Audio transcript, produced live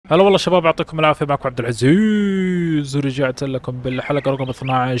هلا والله شباب، يعطيكم العافية. معكم عبد العزيز ورجعت لكم بالحلقة رقم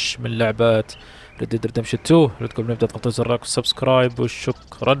 12 من لعبة ريدمبشن 2. ردكم نبدأ تضغطوا زر اللايك والسبسكرايب،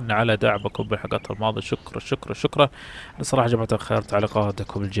 وشكرا على دعمكم بالحلقات الماضية. شكرا. صراحة يا جماعة الخير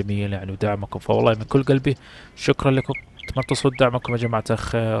تعليقاتكم الجميلة يعني ودعمكم، فوالله من كل قلبي شكرا لكم. تمتصوا دعمكم يا جماعة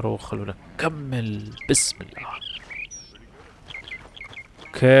الخير وخلونا نكمل بسم الله.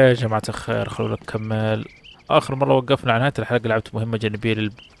 اوكي يا جماعة الخير خلونا نكمل. اخر مرة وقفنا على نهاية الحلقة لعبت مهمة جانبية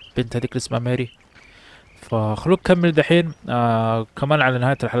للبنت هذيك اللي اسمها ماري، فخلونا نكمل دحين. كمان على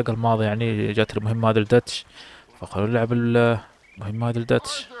نهاية الحلقة الماضية يعني جات المهمة هذا الداتش، فخلونا نلعب المهمة هذا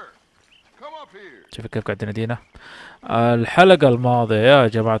الداتش. شوف كيف قاعدين ندينا. الحلقة الماضية يا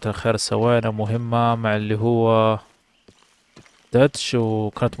جماعة الخير سوينا مهمة مع اللي هو داتش،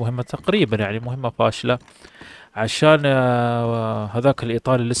 وكانت مهمة تقريبا يعني مهمة فاشلة عشان هذاك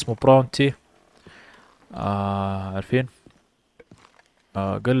الإيطالي اللي اسمه برونتي. عارفين؟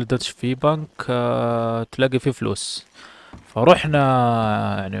 قال لي داتش في بنك تلاقي فيه فلوس، فرحنا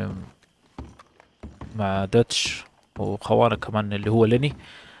يعني مع داتش وخوانا كمان اللي هو ليني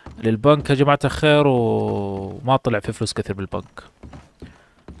للبنك يا جماعة الخير، وما طلع فيه فلوس كثير بالبنك.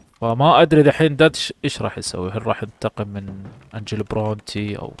 فما ادري دحين داتش ايش راح يسوي، هل راح ينتقم من انجل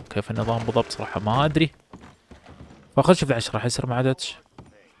برونتي او كيف النظام بالضبط؟ صراحة ما ادري، فخل نشوف ايش راح يصير مع داتش.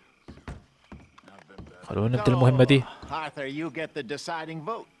 خلونا نبدا المهمة دي. Arthur, you get the deciding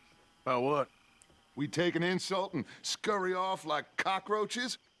vote. About what? We take an insult and scurry off like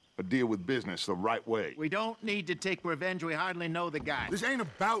cockroaches? Or deal with business the right way? We don't need to take revenge. We hardly know the guy. This ain't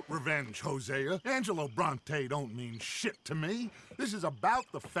about revenge, Hosea. Angelo Bronte don't mean shit to me. This is about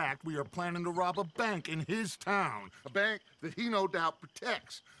the fact we are planning to rob a bank in his town. A bank that he no doubt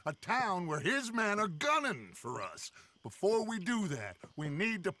protects. A town where his men are gunning for us. Before we do that, we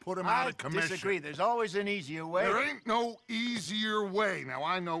need to put him out of commission. I disagree. There's always an easier way. There ain't no easier way. Now,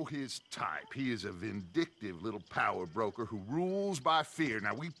 I know his type. He is a vindictive little power broker who rules by fear.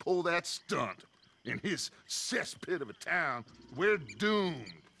 Now, we pull that stunt in his cesspit of a town, we're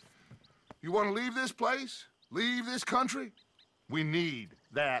doomed. You want to leave this place? Leave this country? We need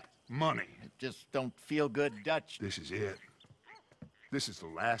that money. It just don't feel good, Dutch. This is it. This is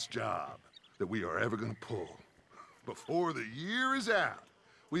the last job that we are ever going to pull. Before the year is out,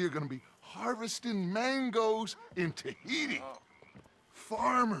 we are going to be harvesting mangoes in Tahiti.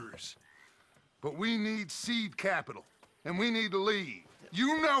 Farmers. But we need seed capital, and we need to leave. You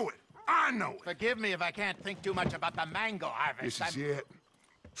know it. I know it. Forgive me if I can't think too much about the mango harvest. This is it.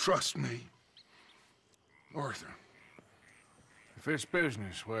 Trust me. Arthur. If it's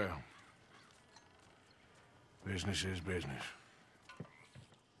business, well, business is business.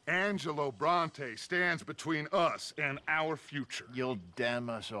 Angelo Bronte stands between us and our future. You'll damn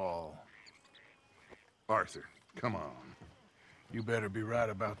us all. Arthur, come on. You better be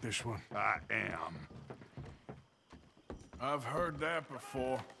right about this one. I am. I've heard that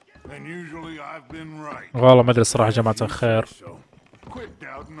before. And usually I've been right. والله ما ادري الصراحة يا جماعة الخير، Quit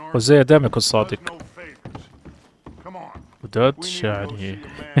doubting Arthur. وزي دائما يكون صادق. No favors. Come on. وداتش يعني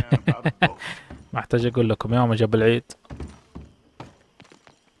ما احتاج اقول لكم يوم جاب العيد.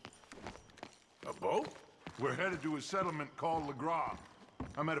 We're headed to a settlement called LaGras.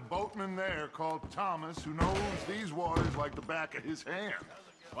 I met a boatman there called Thomas who knows these waters like the back of his hand.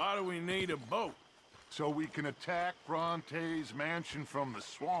 Why do we need a boat? So we can attack Bronte's mansion from the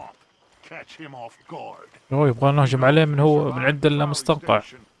swamp. Catch him off guard. يبغى نهجم عليه من هو من عند المستنقع.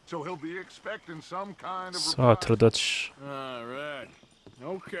 So he'll be expecting some kind of ساتر داتش. All right.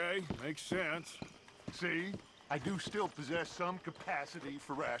 Okay, makes sense. See, I do still possess some capacity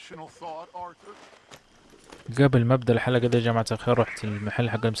for rational thought, Arthur. قبل ما ابدا الحلقة دي يا جماعة الخير رحت المحل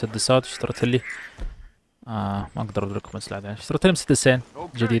حق المسدسات واشتريت لي ما اقدر اقول لكم مسلحة يعني اشتريت لي مسدسين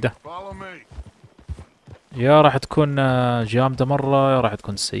جديدة. يا راح تكون جامدة مرة يا راح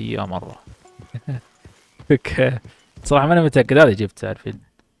تكون سيئة مرة. اوكي صراحة ما انا متأكد، هذا جبت تعرفين.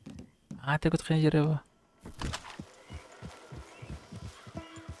 قلت خليني اجربها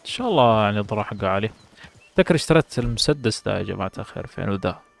ان شاء الله يعني الضرر حقه عالي. اتذكر اشتريت المسدس ذا يا جماعة الخير فين،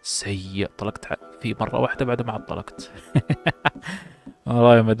 وذا سيء طلقت فيه مرة واحدة بعد ما عطلقت.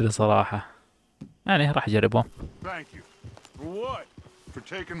 والله ما ادري صراحة، يعني راح اجربهم. Thank you. For what? For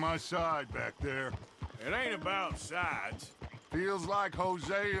taking my side back there. It ain't about sides. Feels like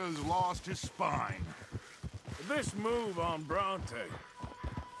Hosea's lost his spine. This move on Bronte,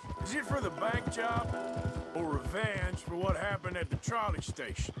 is it for the bank job or revenge for what happened at the trolley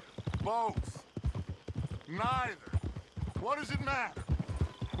station? Both. Neither. What does it matter?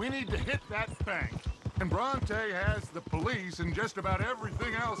 We need to hit that bank. And Bronte has the police and just about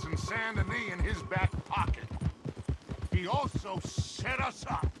everything else in Saint Denis in his back pocket. He also set us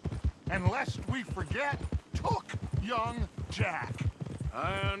up. and lest we forget, took young Jack.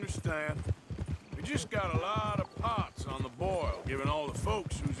 I understand. We just got a lot of pots on the boil, given all the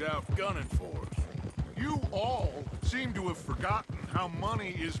folks who's out gunning for us. You all seem to have forgotten how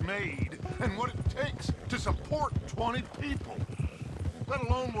money is made and what it takes to support 20 people. Let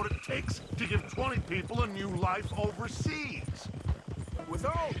alone what it takes to give 20 people a new life overseas. With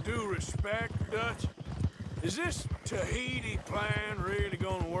all due respect, Dutch, is this Tahiti plan really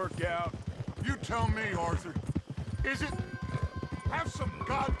gonna work out? You tell me, Arthur. Is it? Have some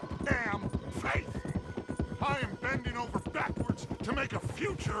goddamn faith. I am bending over backwards to make a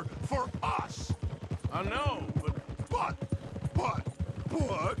future for us. I know, but...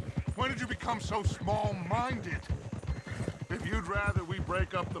 When did you become so small-minded? If you'd rather we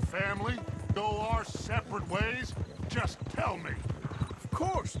break up the family, go our separate ways, just tell me. Of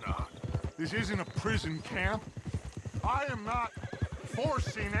course not. This isn't a prison camp. I am not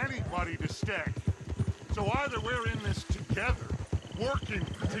forcing anybody to stay. So either we're in this together, working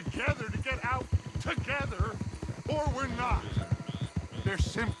together to get out together, or we're not. There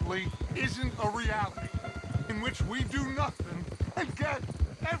simply isn't a reality in which we do nothing and get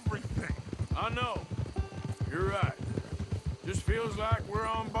everything. I know. You're right. Just feels like we're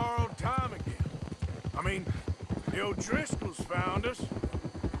on borrowed time again. I mean, the O'Driscolls found us.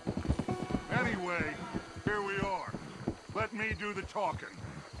 Anyway, here we are. Let me do the talking.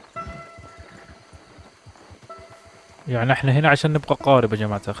 يعني احنا هنا عشان نبقى قارب يا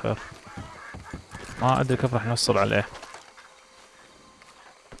جماعة الخير. ما ادري كيف راح نوصل عليه.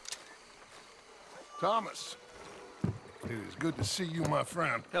 Thomas. It is good to see you, my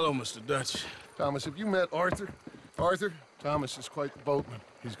friend. Hello, Mr. Dutch. Thomas, have you met Arthur? Arthur, Thomas is quite the boatman.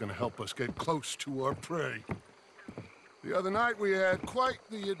 He's gonna help us get close to our prey. The other night we had quite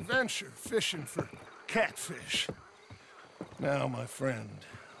the adventure fishing for catfish. Now, my friend,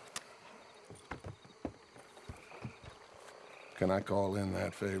 can I call in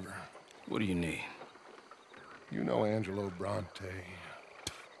that favor? What do you need? You know Angelo Bronte.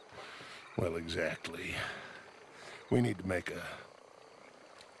 Well, exactly. We need to make a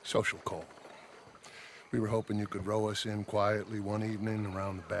social call. We were hoping you could row us in quietly one evening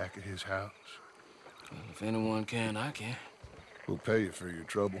around the back of his house. If anyone can, I can. We'll pay you for your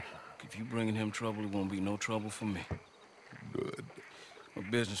trouble. If you bringing him trouble, it won't be no trouble for me. Good. My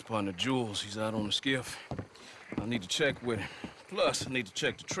business partner, Jules, he's out on the skiff. I need to check with him. Plus, I need to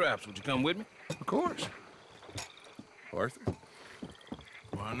check the traps. Would you come with me? Of course. Arthur?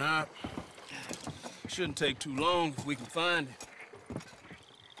 Why not? Shouldn't take too long if we can find it.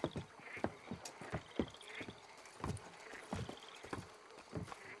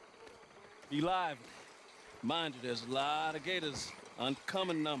 Be lively. Mind you, there's a lot of gators.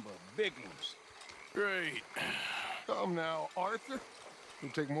 Uncommon number. Big ones. Great. Come now, Arthur.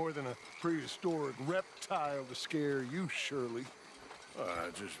 It'll take more than a prehistoric reptile to scare you, surely.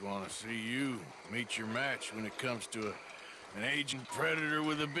 I just want to see you meet your match when it comes to an aging predator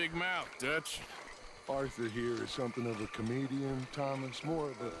with a big mouth, Dutch. Arthur here is something of a comedian, Thomas.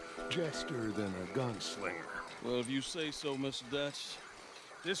 More of a jester than a gunslinger. Well, if you say so, Mr. Dutch.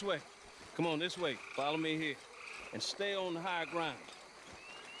 This way. Come on, this way. Follow me here. And stay on the high ground.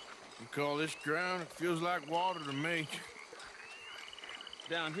 You call this ground? It feels like water to me.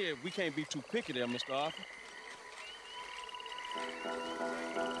 Down here, we can't be too picky there, Mr. Arthur.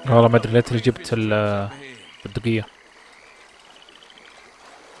 والله ما ادري ليتني جبت البندقية.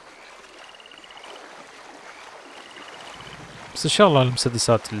 بس ان شاء الله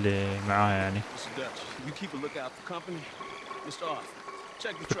المسدسات اللي معاه يعني.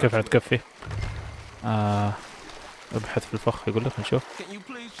 كيف تكفي؟ ابحث في الفخ يقول لك نشوف.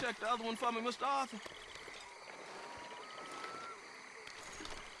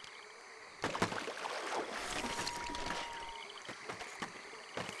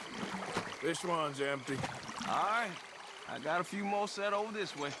 This one's empty. All right. I got a few more set over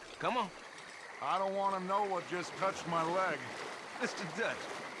this way. Come on. I don't want to know what just touched my leg. Mr. Dutch,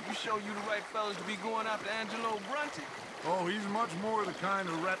 you show you the right fellas to be going after Angelo Bronte. Oh, he's much more the kind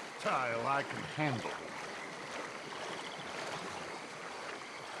of reptile I can handle.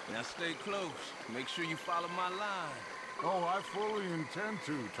 Now stay close. Make sure you follow my line. Oh, I fully intend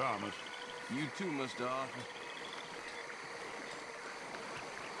to, Thomas. You too, Mr. Arthur.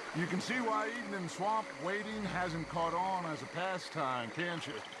 You can see why eating in swamp wading hasn't caught on as a pastime, can't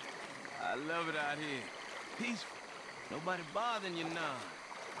you? I love it out here. Peaceful. Nobody bothering you now.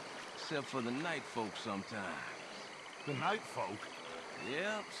 Except for the night folk sometimes. The night folk?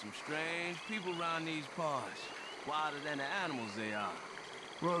 Yep, some strange people around these parts. Wilder than the animals they are.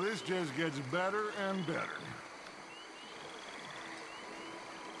 Well, this just gets better and better.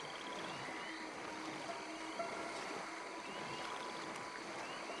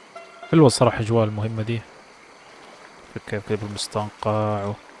 حلوة الصراحة أجواء المهمة دي، كيف كذا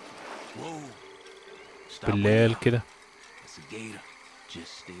بالمستنقع بالليل كذا.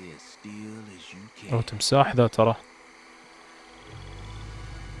 أو تمساح ذا ترى.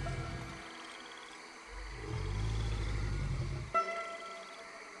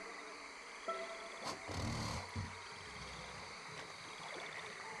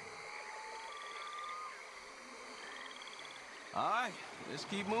 Alright, let's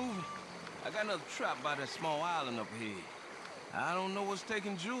keep moving. I got another trap by that small island up here. I don't know what's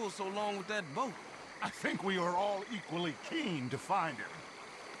taking Jules so long with that boat. I think we are all equally keen to find him.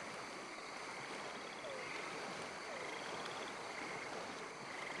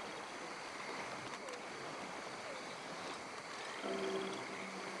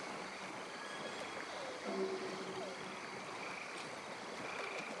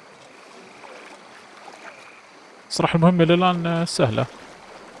 صراحة المهمة للآن سهلة،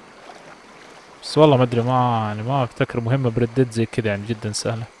 بس والله ما أدري، ما أفتكر مهمة بردد زي كذا يعني جدا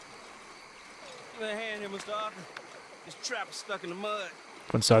سهلة.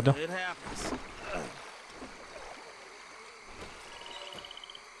 كن ساعده.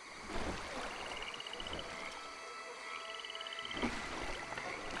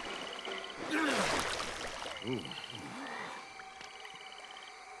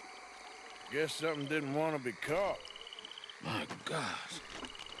 Guess something didn't want to be caught. My gosh.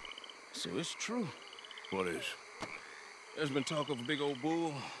 So it's true. What is? There's been talk of a big old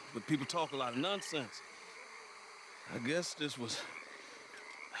bull, but people talk a lot of nonsense. I guess this was...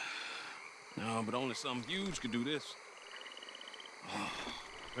 No, but only something huge could do this.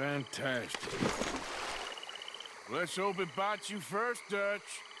 Fantastic. Let's hope it bites you first, Dutch.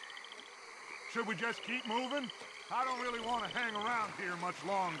 Should we just keep moving? I don't really want to hang around here much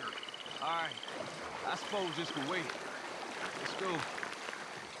longer. Alright, I suppose this can wait. Let's go.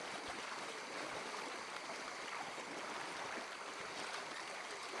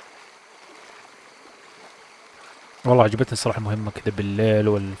 والله عجبتني الصراحة المهمة كذا بالليل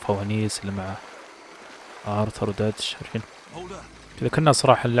والفوانيس اللي مع آرثر وداتش عارفين كذا، كنا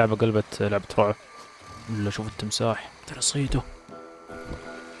صراحة اللعبة قلبت لعبة رعب. ولا شوف التمساح ترى صيده،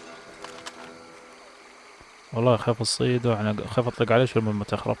 والله خايف اصيده، انا خايف اطلق عليه شو لما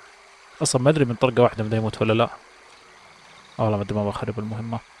تخرب. اصلا ما ادري من طلقة واحدة بدا يموت ولا لا. والله ما ادري، ما بخرب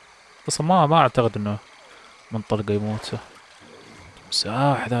المهمة اصلا، ما اعتقد انه من طلقة يموت.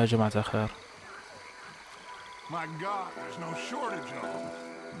 تمساح ذا يا جماعة الخير. My God, there's no shortage of them.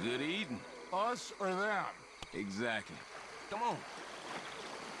 Good eating. Us or them? Exactly. Come on.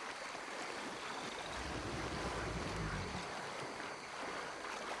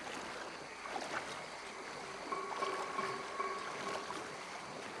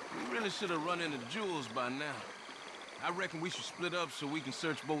 We really should have run into Jules by now. I reckon we should split up so we can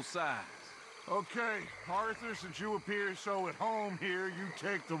search both sides. Okay, Arthur, since you appear so at home here, you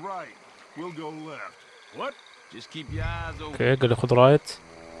take the right. We'll go left. What? Just keep your eyes open. اوكي قال لي خذ رايت.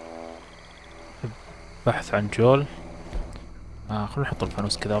 بحث عن جول. خلونا نحط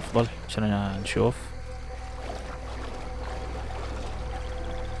الفانوس كذا افضل عشان نشوف.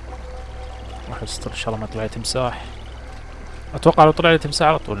 راح يستر ان شاء الله ما يطلع لي تمساح. اتوقع لو طلع لي تمساح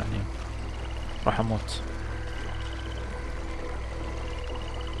على طول يعني راح اموت.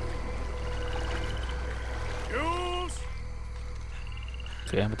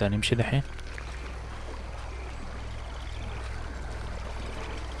 اوكي بدأ نمشي دحين.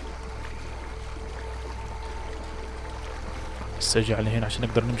 استرجع لهنا عشان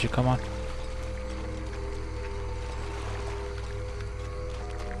نقدر نمشي كمان.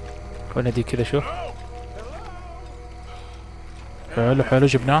 وين دي كذا شوف. حلو حلو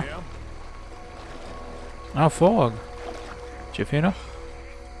جبناه. فوق شايفينه؟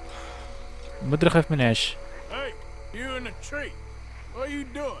 مدري خايف من ايش.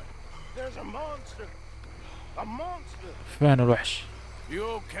 فين الوحش؟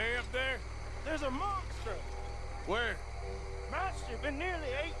 Where? Master, it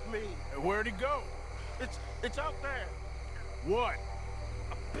nearly ate me. Where'd he go? It's out there. What?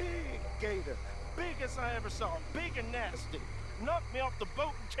 A big gator. Biggest I ever saw. Big and nasty. Knocked me off the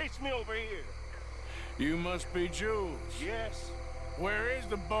boat and chased me over here. You must be Jules. Yes. Where is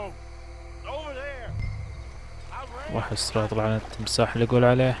the boat? Over there. واحد صراحة طلع التمساح اللي يقول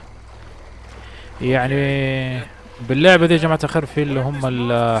عليه. يعني باللعبة دي يا جماعة الخير في اللي هم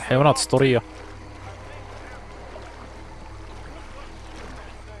الحيوانات الأسطورية.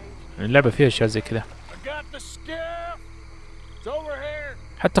 اللعبة فيها اشياء زي كذا.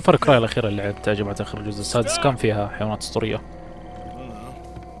 حتى فار كراي الأخيرة اللي لعبتها يا جماعة الخير الجزء السادس كان فيها حيوانات أسطورية.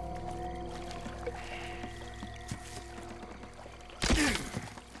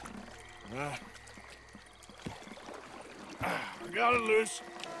 I got it loose.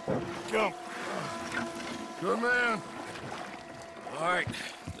 Jump. Good man. All right,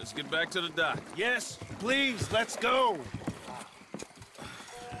 let's get back to the dock. Yes, please, let's go.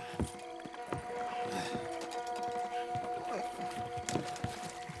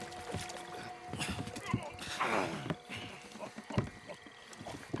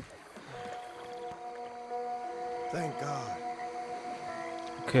 Thank God.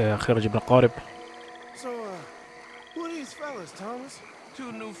 اوكي اخيرا جبنا قارب. So, who are these fellas, Thomas?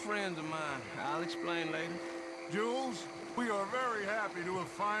 Two new friends of mine. I'll explain later. Jules, we are very happy to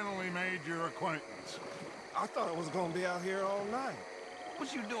have finally made your acquaintance. I thought I was gonna be out here all night. What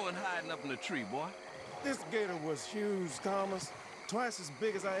you doing hiding up in the tree, boy? This gator was huge, Thomas. Twice as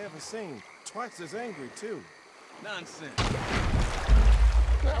big as I ever seen. Twice as angry, too. Nonsense.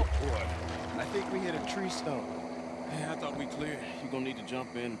 Now what? I think we hit a tree stump. Yeah, I thought we cleared. You're gonna need to jump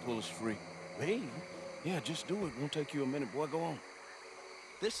in and pull us free. Me? Yeah, just do it. Won't take you a minute, boy. Go on.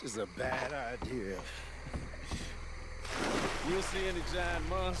 This is a bad idea. You'll see any giant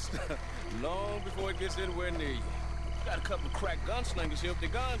monster long before it gets anywhere near you. Got a couple of crack gunslingers here with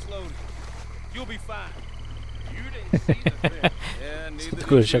their guns loaded. You'll be fine. You didn't see the thing. Yeah, neither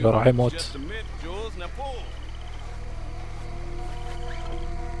كل did شيء you. راح يموت. Just a minute, Jules. Now pull.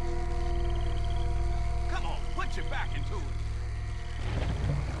 Come on, put your back into it.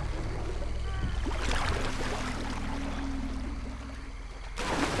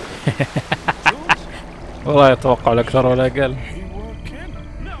 والله يتوقع لا اكثر ولا اقل.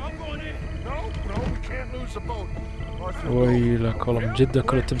 ويلك والله من جد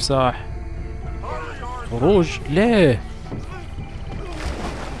كل التمساح. خروج ليه؟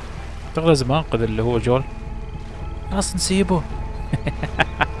 اعتقد لازم انقذ اللي هو جول. خلاص نسيبه.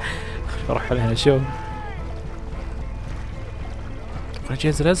 راح علينا شو.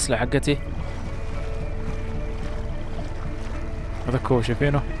 نجهز الأسلحة حقتي. هذاك هو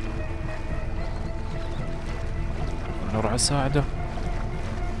شايفينه؟ أنا أروح أساعده.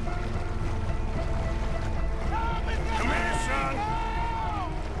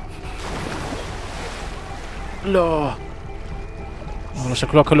 لا والله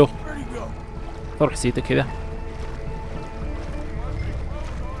شكله أكله. روح سيده كذا.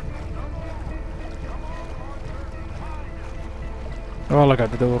 والله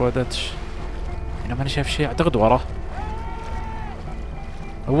قاعد ادور ودتش. انا ماني شايف شيء. اعتقد وراه.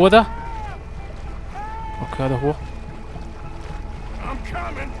 هو ذا؟ اوكي هذا هو.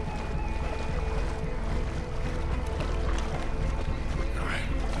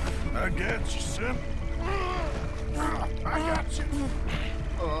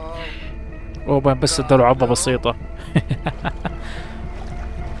 اوه بس اداله عضة بسيطة.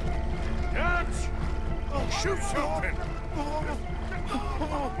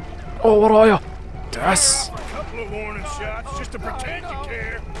 اوه ورايا. تعس.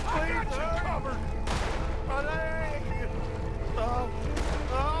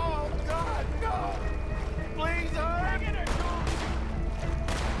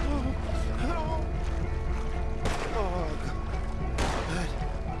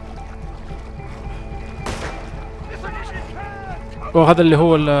 اوه هذا اللي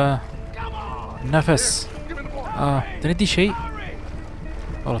هو النفس. تندي شيء.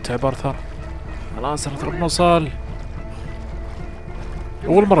 والله تعب آرثر. خلاص آرثر بنوصل.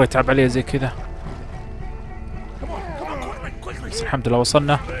 أول مرة يتعب عليه زي كذا. بس الحمد لله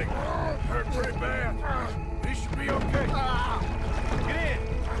وصلنا.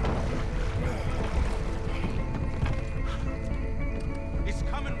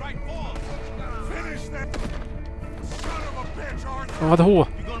 وهذا هو.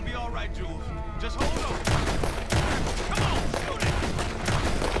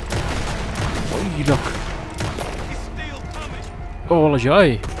 ويلك. اوه والله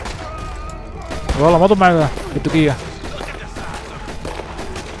جاي. والله ما ضم معنا الدقيقة.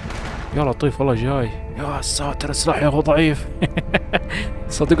 يا لطيف والله جاي. يا ساتر سلاحي هو ضعيف.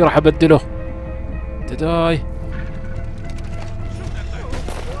 صدق راح ابدله. تداي.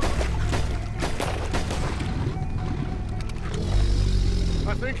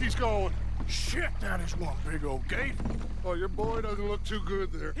 I think he's going. Shit, that is one big old gate. Oh, your boy doesn't look too good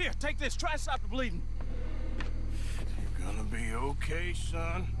there. Here, take this. Try to stop the bleeding. You're gonna be okay,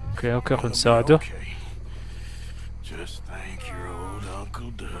 son. اوكي اوكي خلنا نساعده. Just thank your old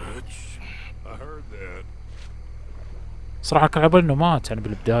Uncle Dutch. I heard that. صراحة كان عبالي انه مات يعني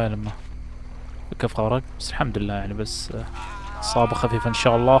بالبداية لما كيف خرج، بس الحمد لله يعني بس إصابة خفيفة ان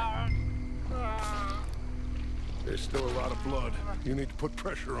شاء الله. There's still a lot of blood. You need to put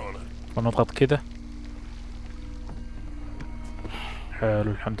pressure on it. ونضغط كذا.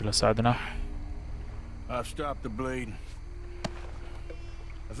 حلو الحمد لله ساعدنا. I've stopped the bleeding.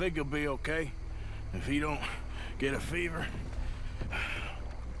 I think he'll be okay if he don't get a fever.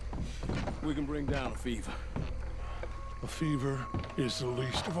 We can bring down a fever. A fever is the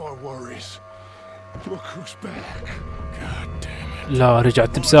least of our worries. Look who's back. God damn it. لا رجع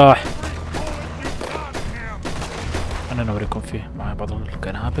التمساح. أنا نوريكم فيه معي بعض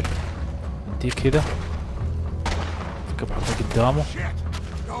القنابل. نديه كذا. بحطه قدامه.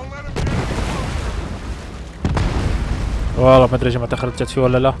 والله ما ادري يا جماعة رجعت فيه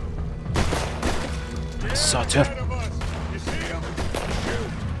ولا لا. ساتر.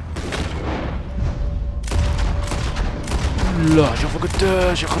 لا شوفوا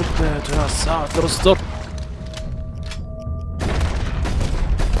قديش يخرب بيته يا ساتر استر.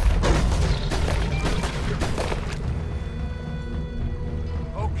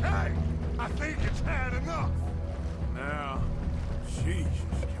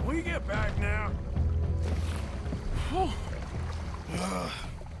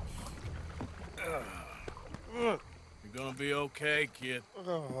 Okay, kid.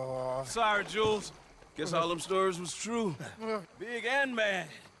 Sorry, Jules. Guess all them stories was true. Big and mad.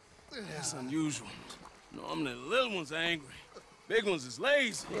 That's unusual. Normally the little ones are angry. Big ones is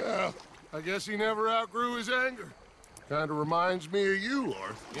lazy. Well, I guess he never outgrew his anger. Kinda reminds me of you,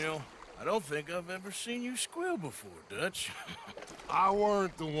 Arthur. You know, I don't think I've ever seen you squeal before, Dutch. I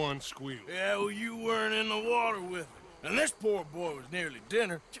weren't the one squealing. Yeah, well, you weren't in the water with him. And this poor boy was nearly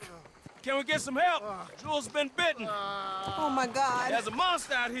dinner. Can we get some help? Jules been bitten. Oh my God. There's a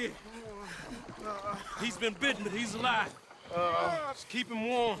monster out here. He's been bitten, but he's alive. Just keep him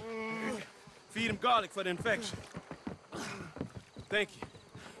warm. Feed him garlic for the infection. Thank you.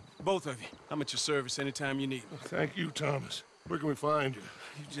 Both of you. I'm at your service anytime you need me. Thank you, Thomas. Where can we find you?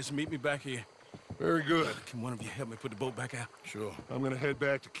 You just meet me back here. Very good. Can one of you help me put the boat back out? Sure. I'm gonna head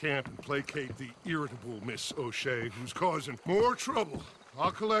back to camp and placate the irritable Miss O'Shea, who's causing more trouble.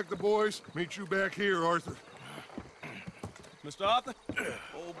 I'll collect the boys. Meet you back here, Arthur. Mr. Arthur?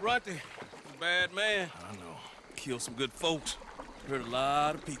 Old Brunty. Bad man. I know. Killed some good folks. Hurt a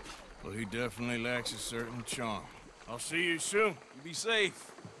lot of people. Well, he definitely lacks a certain charm. I'll see you soon. You be safe.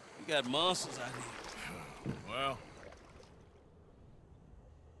 We got monsters out here. Well.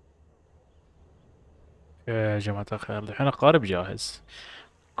 يا جماعة الخير الحين القارب جاهز.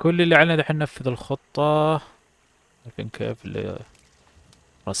 كل اللي علينا دحين ننفذ الخطة. لكن كيف اللي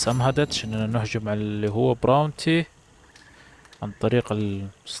رسمها دتش اننا نهجم على اللي هو براونتي عن طريق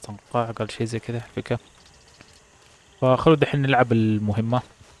المستنقع، قال شي زي كذا فكرة. فخلوا دحين نلعب المهمة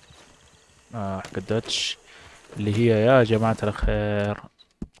حق دتش اللي هي يا جماعة الخير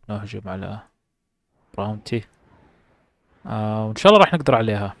نهجم على براونتي. وان شاء الله راح نقدر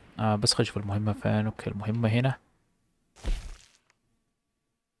عليها. بس خلينا نشوف المهمة فين. اوكي المهمة هنا.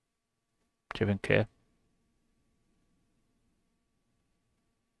 شايفين كيف؟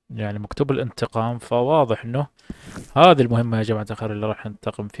 يعني مكتوب الانتقام، فواضح انه هذه المهمة يا جماعة الخير اللي راح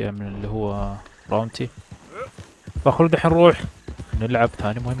ننتقم فيها من اللي هو براونتي. فخلوا دحين نروح نلعب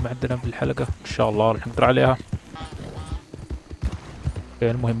ثاني مهمة عندنا بالحلقة ان شاء الله راح نقدر عليها.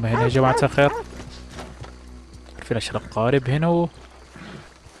 اوكي المهمة هنا يا جماعة الخير. عارفين اشرب قارب هنا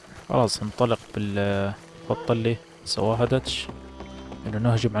خلاص ننطلق بالخطة اللي سواها داتش انه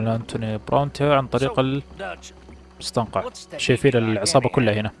نهجم على انتوني براونتي عن طريق المستنقع. شايفين العصابة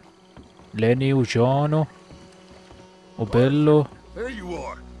كلها هنا، ليني وجونو وبيلو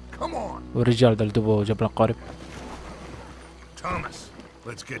والرجال ذا اللي دبوا جبل القارب. Thomas,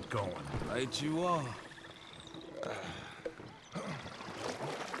 let's get going. Right you are.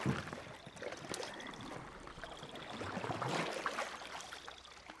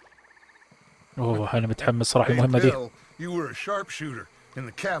 اوه انا متحمس صراحة المهمة دي. You were a sharpshooter in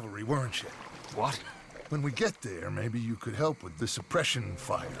the cavalry, weren't you? What? When we get there, maybe you could help with the suppression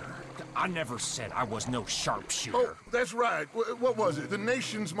fire. I never said I was no sharpshooter. Oh, that's right. What was it? The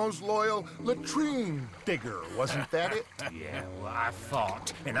nation's most loyal latrine digger, wasn't that it? Yeah, well, I fought,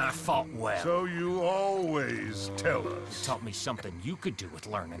 and I fought well. So you always tell us. You taught me something you could do with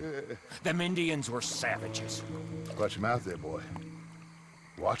learning. Them Indians were savages. Watch your mouth there, boy.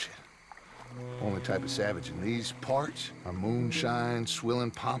 Watch it. Only type of savage in these parts are moonshine,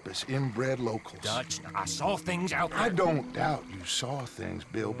 swilling, pompous, inbred locals. Dutch, I saw things out there. I don't doubt you saw things,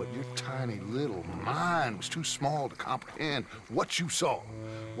 Bill, but your tiny little mind was too small to comprehend what you saw.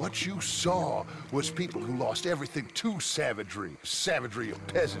 What you saw was people who lost everything to savagery. Savagery of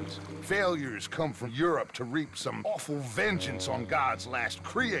peasants. Failures come from Europe to reap some awful vengeance on God's last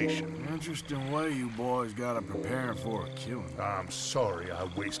creation. Interesting way you boys gotta prepare for a killing. I'm sorry I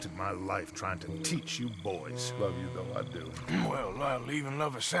wasted my life trying to teach you boys. Love you though, I do. Well, leaving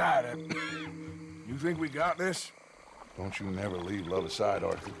love aside, you think we got this? Don't you never leave love aside,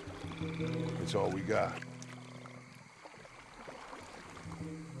 Arthur. It's all we got.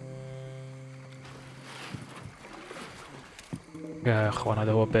 يا اخوان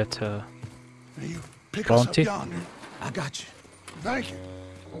هذا هو بيت Pick us up Bounty. yonder. I got you. Thank you.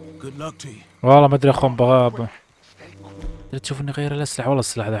 Good luck to you. والله ما ادري اخوان بغاب. تشوف اني غير الاسلحه، والله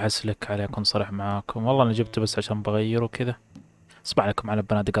السلاح ذا حسلك عليه اكون صريح معاكم، والله انا جبته بس عشان بغيره وكذا. اصبح عليكم على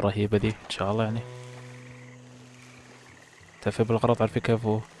البنادق الرهيبه ذي ان شاء الله يعني. تفي بالغلط عارفين كيف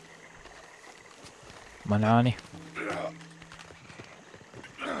هو منعاني.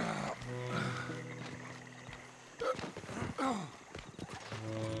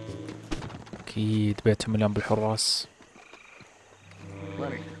 اكيد بيت مليان بالحراس.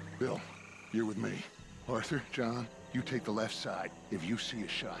 Lenny, Bill, you're with me. Arthur, John, you take the left side. If you see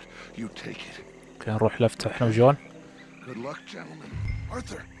a shot, you take it. اوكي نروح لفته احنا وجون. Good luck, gentlemen.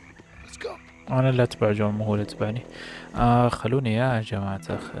 Arthur, let's go. انا اللي اتبع جون مو هو اللي يتبعني. خلوني يا جماعة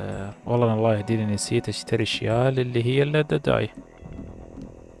الخير، والله أنا الله يهديني نسيت اشتري اشياء اللي هي الداي.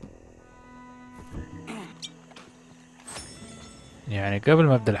 يعني قبل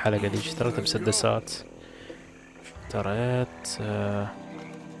ما ابدا الحلقة دي اشتريت مسدسات، اشتريت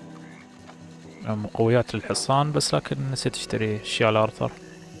مقويات للحصان، بس لكن نسيت اشتري اشياء لارثر.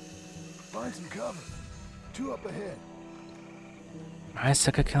 معايا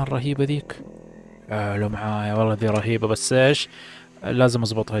السكاكين الرهيبة ذيك. لو معايا والله ذي رهيبة، بس ايش لازم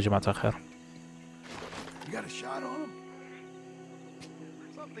اضبطها يا جماعة الخير.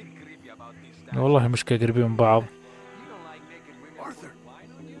 والله المشكلة قريبين من بعض.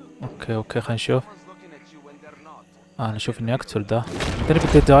 اوكي خلينا نشوف. انا اشوف اني اقتل ده. تدري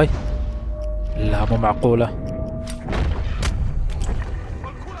بدي داي؟ لا مو معقولة.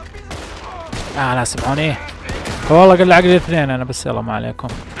 لا سمعوني، والله قل عقلي الاثنين انا، بس يلا ما عليكم.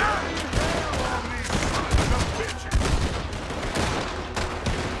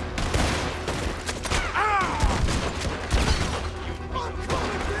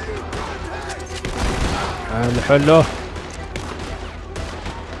 حلو.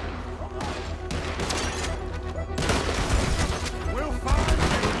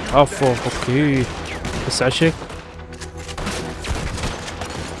 عفوا اوكي بس عشق.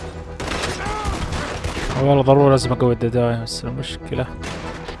 والله ضروري لازم اقوي الدداي، بس المشكلة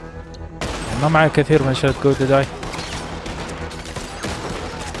ما معي كثير من اشياء تقوي الدداي.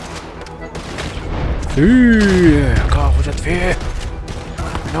 كاف وجد فيه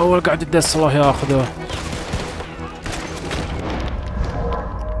من اول قاعد يدس، الله ياخذه.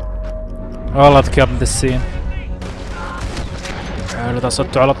 والله اذكر مدسين. حلو اذا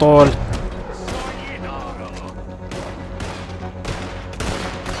صدته على طول.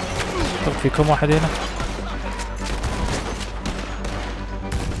 طب في كم واحد هنا؟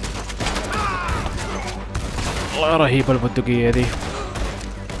 والله رهيبة البندقية ذي،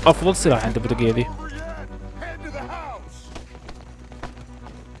 افضل سلاح عند البندقية ذي.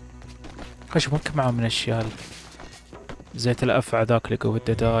 خش ممكن معه من الاشياء زيت الافعى ذاك اللي قوي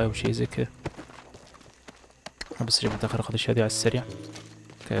الدداي وشي زي كذا. بس جيب متاخر اخذ الاشياء ذي على السريع.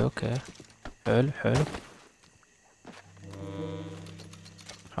 اوكي حلو.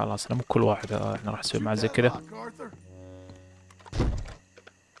 خلاص انا مو كل واحد احنا راح نسوي معه زي كذا.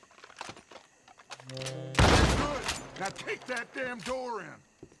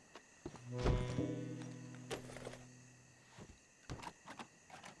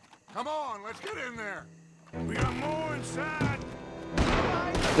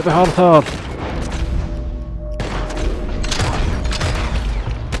 ذبح آرثر.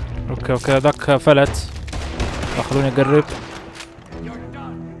 اوكي ذاك فلت، خلوني اقرب.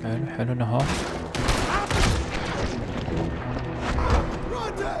 حلو نهار.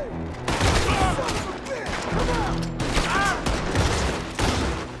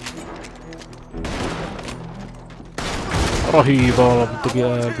 رهيبة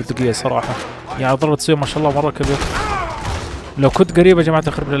والله البندقية صراحة، يعني ضربة تصير ما شاء الله مرة كبير. لو كنت قريب يا جماعة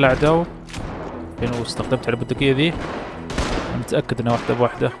اخرب للأعداء لأنه استخدمت على البندقية ذي، أنا متأكد انها واحدة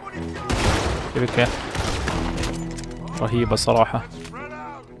بواحدة. كيف رهيبة صراحة.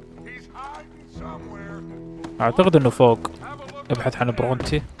 اعتقد انه فوق. ابحث عن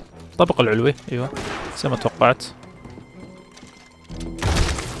برونتي الطابق العلوي. ايوه زي ما توقعت.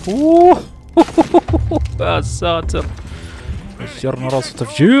 اوه يا ساتر فجرنا راس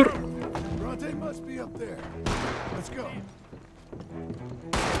تفجير. Bronte must be up there. Let's go.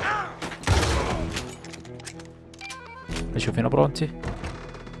 اشوف هنا برونتي.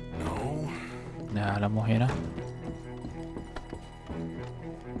 لا مو هنا.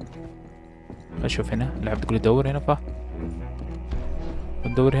 اشوف هنا. اللعبة تقول دور هنا فا.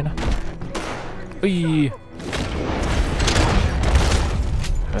 ندور هنا. اي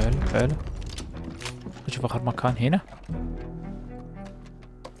حلو. اشوف اخر مكان هنا.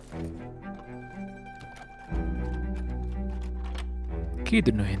 اكيد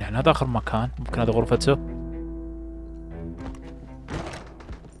انه هنا. هذا اخر مكان. ممكن هذا غرفته.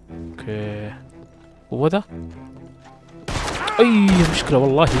 اوكي. هو ذا. اي مشكلة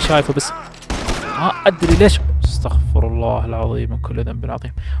والله شايفه بس ما ادري ليش. استغفر الله العظيم من كل ذنب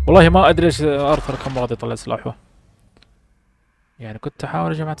عظيم. والله ما ادري ليش آرثر كم راضي يطلع سلاحه. يعني كنت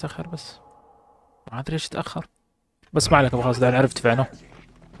احاول يا جماعة الخير بس ما ادري ليش تأخر. بس ما عليك خلاص دحين عرفت فعله.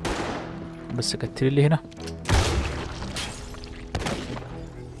 بس قتل اللي هنا.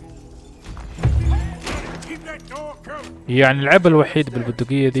 يعني العيب الوحيد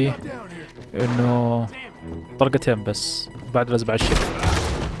بالبندقية دي انه طلقتين بس بعد لازم اعشق.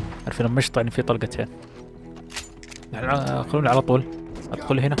 عارفين لما يشطع في طلقتين. خلوني على طول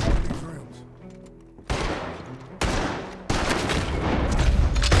ادخل هنا.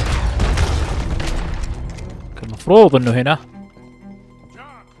 المفروض انه هنا.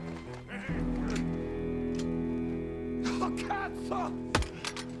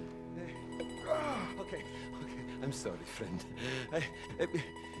 I'm sorry, friend.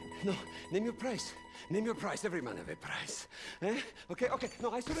 No, name your price. Name your price. Every man have a price. Okay. No,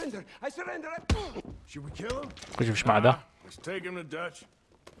 I surrender. Should we kill him? خش ايش مع ذا. Let's take him to Dutch.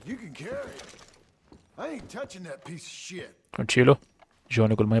 You can carry him. I ain't touching that piece of shit. نشيله.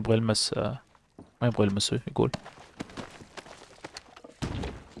 جون يقول ما يبغى يلمس. ما يبغى يلمسه يقول.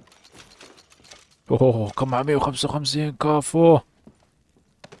 اوه كم مع 155 كافو. I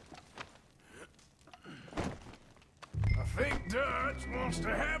think Dutch wants to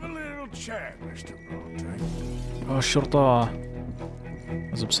have a little chat, Mr. Bronte. الشرطة.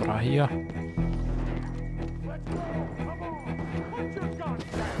 لازم بسرعة هي.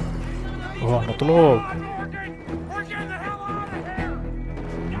 اوه مطلوب.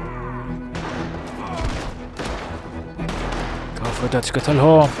 كافو داتش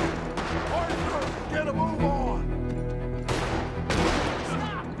قتلهم.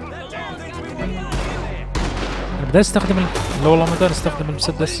 بدأ استخدم لا والله ما دار استخدم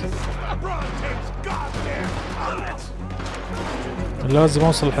المسدس. لازم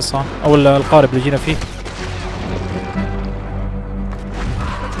اوصل الحصان او القارب اللي جينا فيه.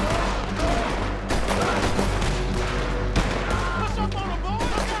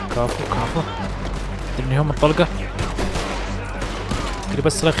 كافو انهم الطلقة. اللي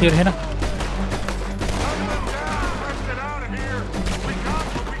بس الاخير هنا.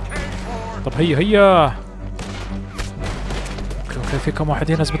 طب هيا اوكي في كم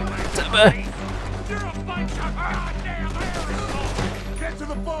واحد هنا اثبت.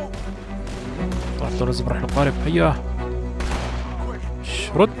 طلعت لازم اروح للقارب. هيا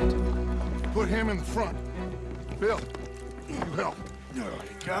رد. Put him in the front. Bill, you help.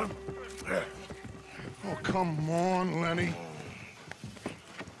 Got him? Oh, come on, Lenny.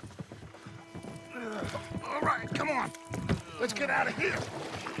 All right, come on. Let's get out of here.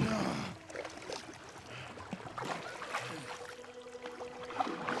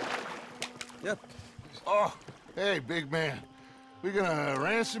 Yep. Oh, hey, big man. We gonna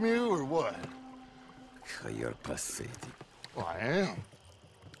ransom you or what? You're pathetic. Well, I am.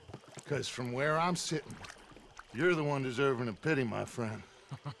 Because from where I'm sitting, you're the one deserving of pity, my friend.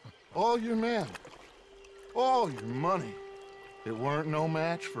 All your men, all your money, it weren't no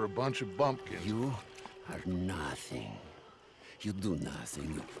match for a bunch of bumpkins. You are nothing. You do nothing.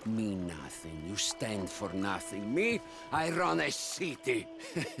 You mean nothing. You stand for nothing. Me, I run a city.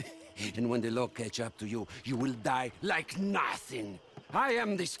 And when the law catch up to you, you will die like nothing. I am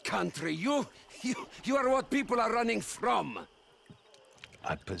this country. You are what people are running from.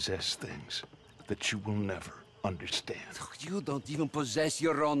 I possess things that you will never understand. You don't even possess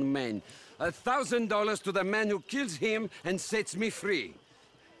your own men. $1,000 to the man who kills him and sets me free.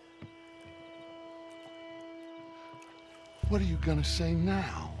 What are you gonna say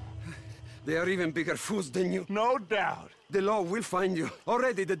now? They are even bigger fools than you. No doubt. The law will find you.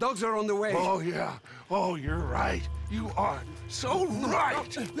 Already, the dogs are on the way. Oh, yeah. Oh, you're right. You are so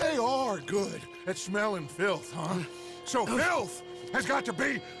right. They are good at smelling filth, huh? So filth has got to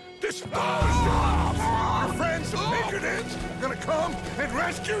be This your friends, the Patriots, gonna come and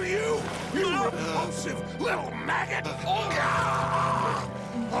rescue you? You repulsive little maggot!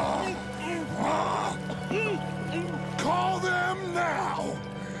 Call them now!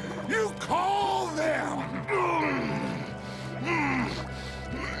 You call them!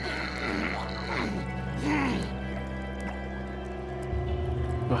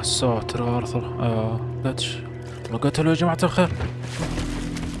 يا ساتر آرثر داتش ما قتلوا يا جماعة الخير.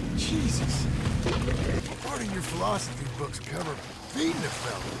 Jesus. Part of your philosophy books cover feeding a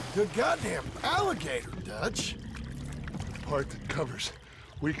fella to a goddamn alligator, Dutch. Part that covers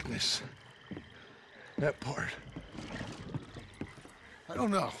weakness. That part. I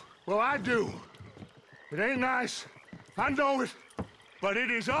don't know. Well, I do. It ain't nice. I know it. But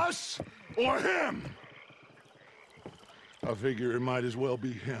it is us or him. I figure it might as well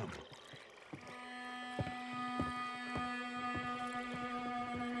be him.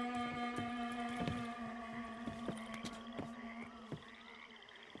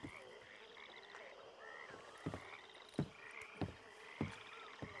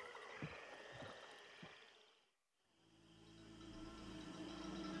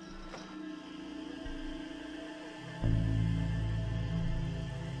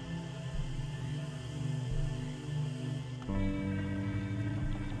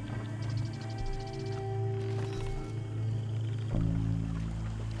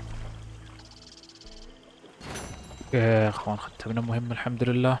 يا اخوان ختمنا مهمة الحمد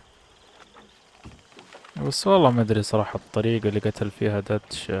لله. بس والله ما ادري صراحة الطريقة اللي قتل فيها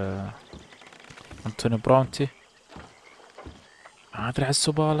داتش انتوني براونتي ما ادري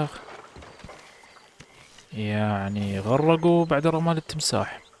احسه بالغ، يعني غرقوا بعد رمال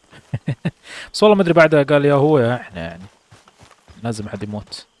التمساح. بس والله ما ادري بعدها قال يا هو يا احنا، يعني لازم حد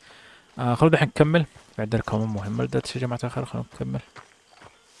يموت. خلونا الحين نكمل، عندنا كمان مهمة لداتش يا جماعة الخير، خلونا نكمل.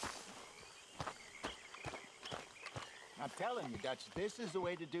 I'm telling you, Dutch, this is the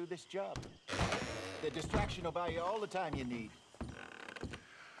way to do this job. The distraction will buy you all the time you need.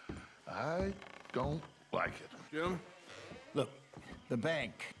 I don't like it. Jim? Look, the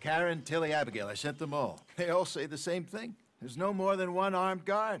bank, Karen, Tilly, Abigail, I sent them all. They all say the same thing. There's no more than one armed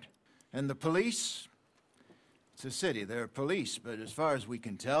guard. And the police? It's a city, there are police, but as far as we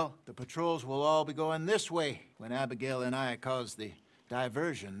can tell, the patrols will all be going this way when Abigail and I cause the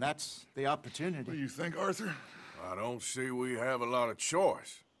diversion. That's the opportunity. What do you think, Arthur? I don't see we have a lot of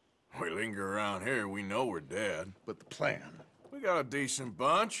choice. We linger around here, we know we're dead. But the plan? We got a decent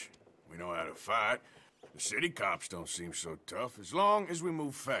bunch. We know how to fight. The city cops don't seem so tough as long as we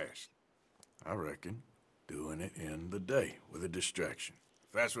move fast. I reckon doing it in the day with a distraction.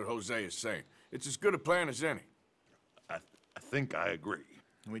 If that's what Jose is saying, it's as good a plan as any. I think I agree.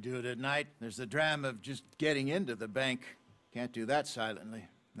 We do it at night. There's the drama of just getting into the bank. Can't do that silently.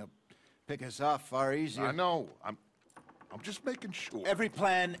 They'll pick us off far easier. I know. I'm just making sure. Every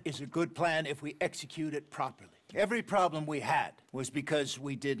plan is a good plan if we execute it properly. Every problem we had was because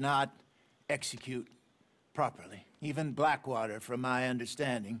we did not execute properly. Even Blackwater, from my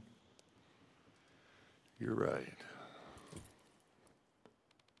understanding. You're right.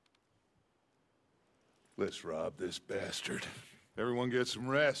 Let's rob this bastard. Everyone get some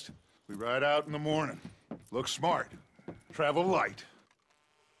rest. We ride out in the morning. Look smart. Travel light.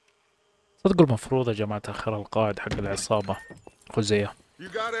 صدق المفروض يا جماعة الخير القائد حق العصابة خوزية، You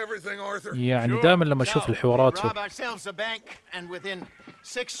got everything, Arthur? يعني دائما لما اشوف الحوارات rob ourselves a bank and within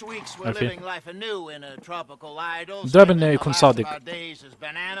 6 weeks we're living life anew in a tropical idyll. دائما يكون صادق. Our days as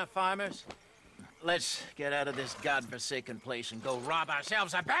banana farmers. Let's get out of this godforsaken place and go rob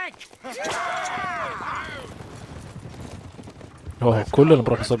ourselves a bank. اوه كلنا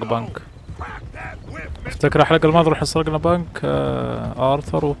بنروح نسرق بنك. افتكر الحلقة الماضية رحنا سرقنا بنك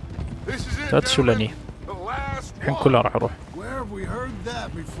آرثر وتاتش ولاني. الحين كلها راح اروح. Where have we heard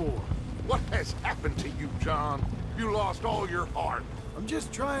that before? What has happened to you, John? You lost all your heart. I'm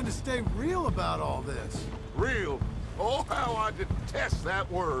just trying to stay real about all this. Real? Oh, how I detest that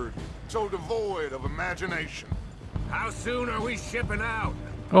word. So devoid of imagination. How soon are we shipping out?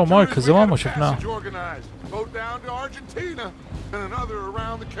 اوه مايك زمان ما شفناه. Boat down to Argentina and another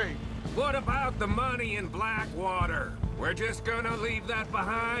around the Cape. What about the money in Blackwater? We're just gonna leave that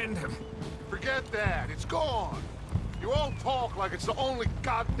behind? Forget that. It's gone. You all talk like it's the only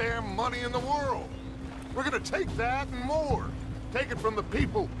goddamn money in the world. We're gonna take that and more. Take it from the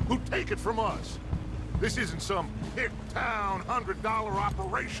people who take it from us. This isn't some hick town $100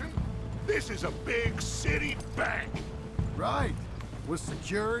 operation. This is a big city bank. Right. With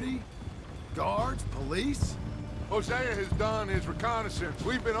security, guards, police. Hosea has done his reconnaissance.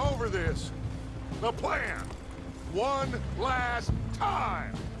 We've been over this. The plan. One last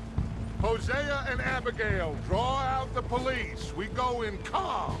time. Hosea and Abigail, draw out the police. We go in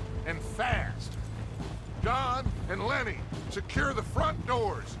calm and fast. John and Lenny, secure the front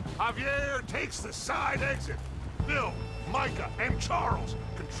doors. Javier takes the side exit. Bill, Micah, and Charles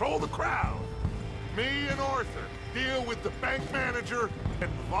control the crowd. Me and Arthur deal with the bank manager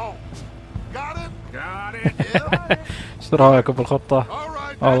and the vault. Got it? Got it. ايش رايكم بالخطة؟ All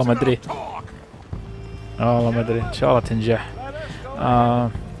right, والله that's ما ادري. enough talk. والله ما ادري، ان شاء الله تنجح.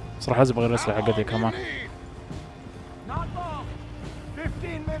 صراحة لازم اغير الأسلحة حقتي كمان. Not long.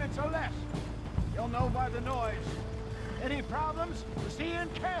 15 minutes or less. You'll know by the noise. Any problems? See you in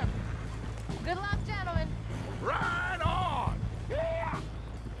camp. Good luck, gentlemen. Right on! Yeah!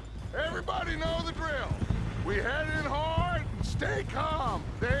 Everybody know the drill. We head in hard and stay calm.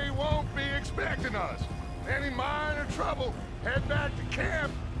 They won't be expecting us. Any minor trouble, head back to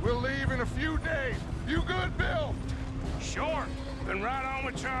camp. We'll leave in a few days. You good, Bill? Sure. Then right on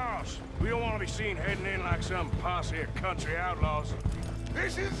with Charles. We don't want to be seen heading in like some posse of country outlaws.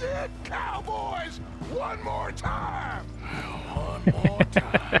 This is it, cowboys! One more time! One more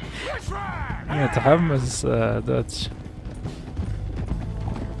time. Let's ride! متحمس دوتش.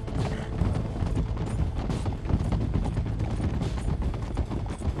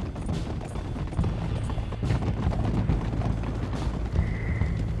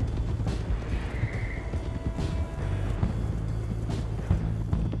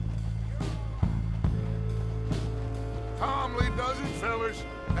 Calmly does it, fellas.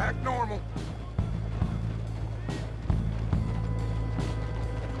 Act normal.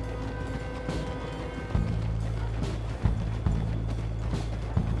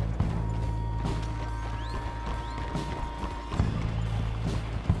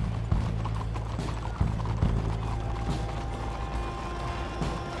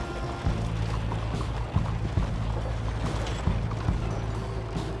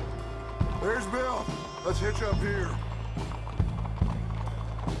 There's Bill. Let's hitch up here.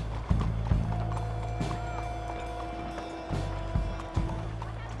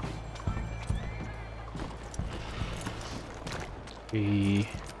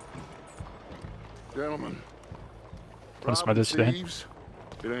 Gentlemen, robbing thieves,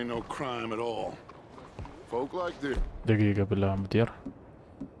 it ain't no crime at all. Folk like this. دقيقة بالله مدير.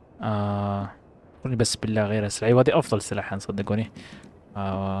 خلوني بس بالله غير أسلحة، وهذه أفضل سلاح صدقوني.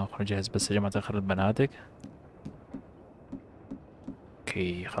 خلوني نجهز بس يا جماعة الخير البنادق.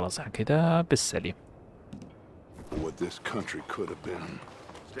 اوكي خلاص عن كذا بالسليم. What this country could have been.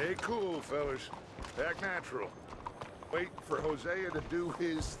 Stay cool, fellas. Act natural. Wait for Hosea to do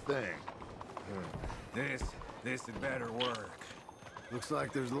his thing. This had better work. Looks like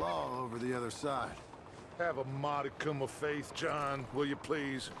there's law over the other side. Have a modicum of faith, John, will you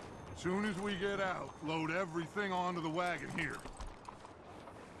please? Soon as we get out, load everything onto the wagon here.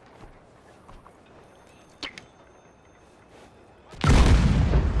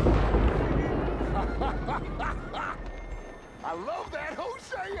 I love that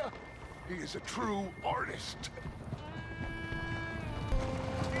Hosea! He is a true artist.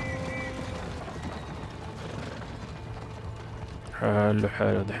 حلو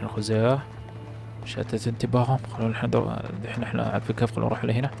حلو. دحين خزيها شتت انتباههم. خلونا الحين دحين احنا عارفين كيف. خلونا نروح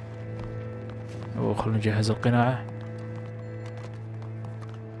لهنا وخلونا نجهز القناع.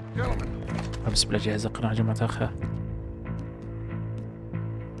 بسم الله جهز القناع يا جماعة الخير.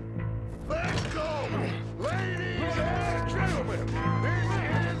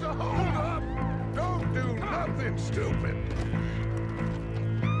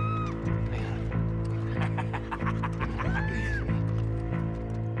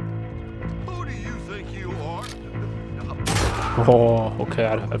 اوه اوكي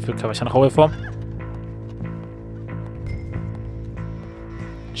عارف كيف عشان اخوفهم.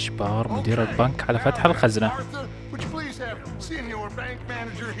 اجبار مدير البنك على فتح الخزنة.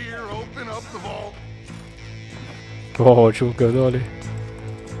 اوه شوف هذولي.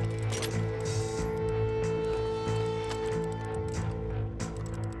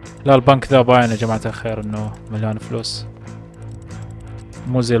 لا البنك ذا باين يا جماعة الخير انه مليان فلوس،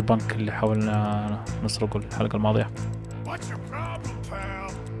 مو زي البنك اللي حاولنا نسرقه الحلقة الماضية.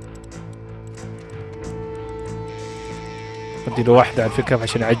 بدي له واحدة على فكرة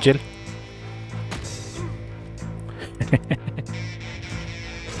عشان يعجل.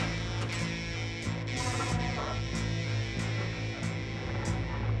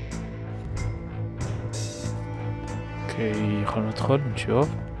 اوكي خلونا ندخل نشوف.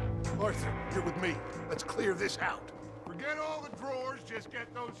 Arthur, you're with me. Let's clear this out. Forget all the drawers, just get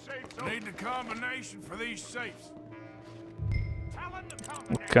those safes open. Need the combination for these safes.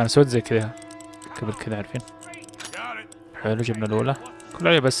 كان سود زي كذا قبل كذا عارفين. حلو جبنا الأولى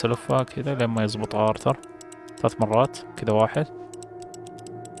لا بس لفها كذا لين ما يزبط آرثر 3 مرات كذا. 1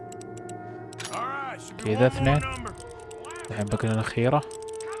 كذا 2. الحين بقى لنا الأخيرة.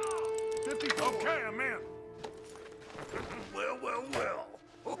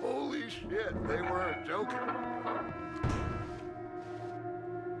 Holy shit, they weren't joking.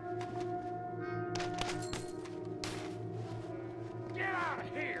 Get out of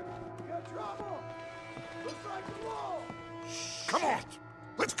here! Got trouble! Looks like the wall! Come on!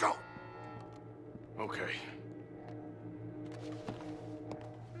 Let's go! Okay.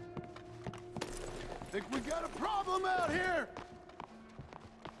 Think we got a problem out here!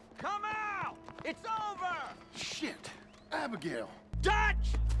 Come out! It's over! Shit! Abigail! Dutch!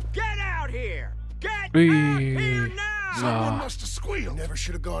 Get out here! Get out here now! Someone must have squealed. Never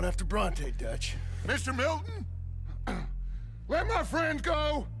should have gone after Bronte, Dutch. Mr. Milton? Let my friend go!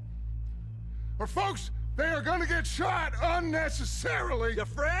 Or folks, they are gonna get shot unnecessarily! Your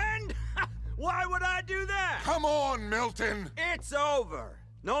friend? Why would I do that? Come on, Milton! It's over.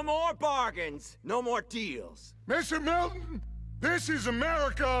 No more bargains. No more deals. Mr. Milton, this is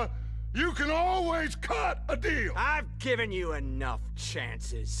America. You can always cut a deal. I've given you enough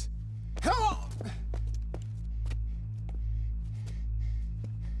chances. Come on!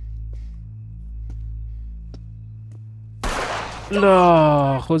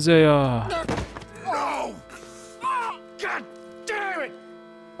 لا خوزية No! God damn it!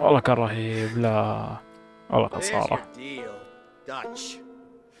 والله كان رهيب. لا والله There's خسارة. your deal, Dutch.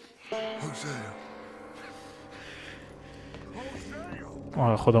 Hosea.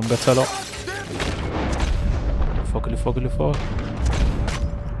 والله خذهم قتلوا. فوق اللي فوق اللي فوق.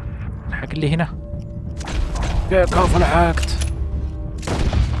 الحق اللي هنا. يا كاف لحقت.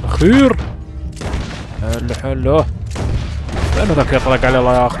 أخير. حلو حلو. لأنه ذاك يطلق عليه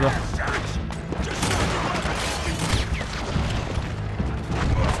الله ياخذه.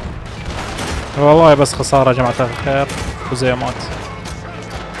 والله بس خسارة يا جماعة الخير. وزي مات.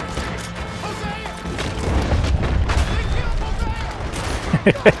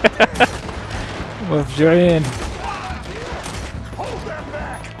 مفجوعين.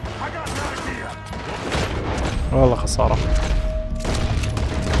 والله خسارة.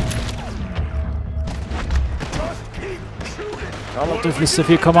 يا لطيف لسه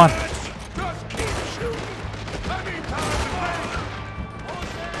في كمان.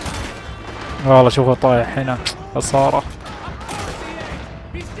 والله شوفه طايح هنا. خسارة.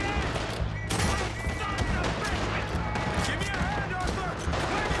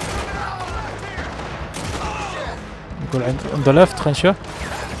 يقول عنده لفت. خلينا نشوف.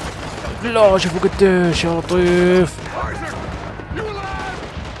 لا شوفوا قديش يا لطيف.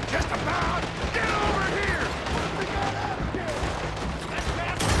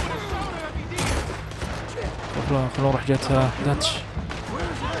 خلونا نروح جتها داتش.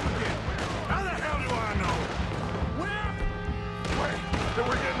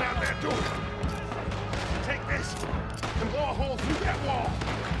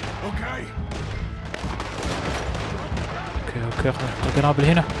 اوكي القنابل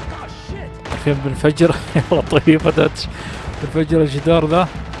هنا. عارفين بنفجر. لطيفة داتش. بنفجر الجدار ذا.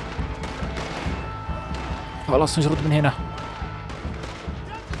 خلاص نجرد من هنا.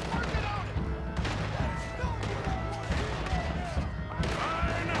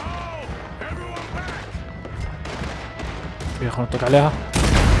 يا اخوان نطق عليها.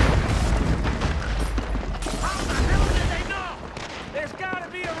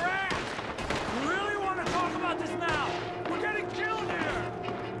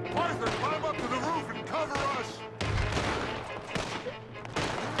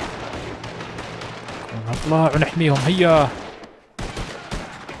 نطلع ونحميهم. هيا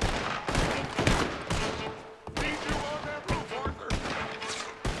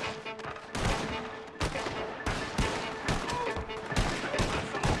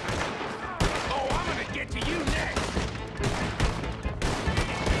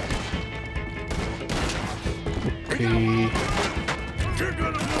اوكي.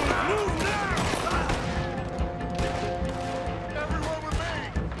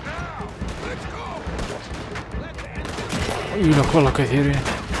 لك والله كثيرين.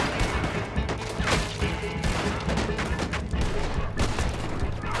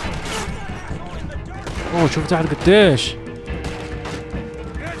 اوه شوف تحت قديش.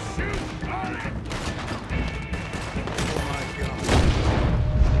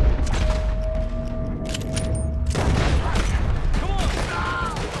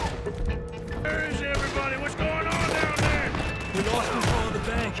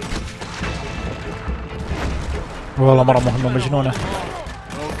 والله مرة مهمة مجنونة.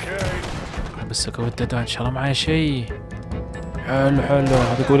 بس كودتها ان شاء الله معايا شيء حلو حلو،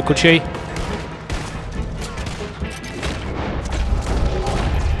 هذا يقول كل شيء.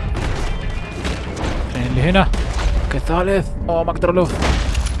 اللي هنا كثالث. ما اقدر الوف،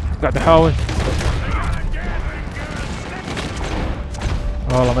 قاعد احاول.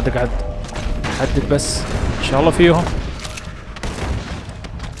 والله ما ادري، قاعد احدد بس ان شاء الله فيهم.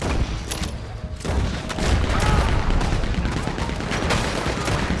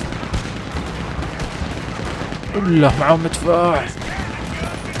 والله معهم مدفع.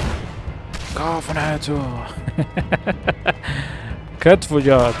 كاف نهايته. كتفه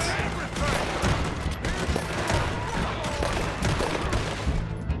جات.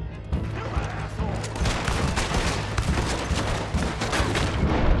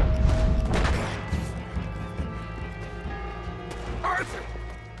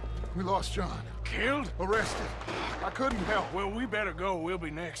 We lost John. Killed? Arrested. I couldn't help. Well, we better go. We'll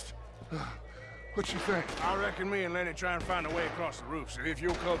be next. What you think? I reckon me and Lenny try and find a way across the roof, so if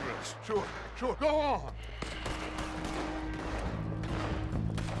you'll cover us. Sure, sure. Go on.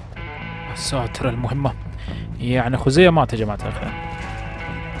 الساتر، المهمة يعني خزية مات يا جماعة الخير،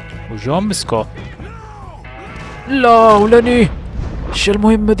 وجون مسكو. لا ولني، ايش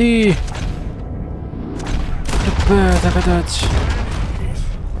المهمة دي؟ لبيت اكدت.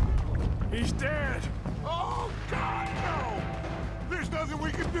 He's dead. Oh, God, no! There's nothing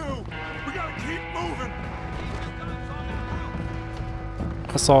we can do. We gotta keep moving.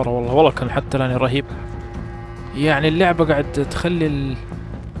 خسارة والله كان حتى لاني رهيب. يعني اللعبة قاعد تخلي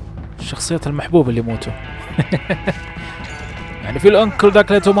الشخصيات المحبوبة اللي يموتوا. يعني في الانكل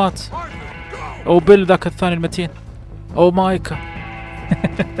ذاك ليته مات، او بيل ذاك الثاني المتين، او مايكا.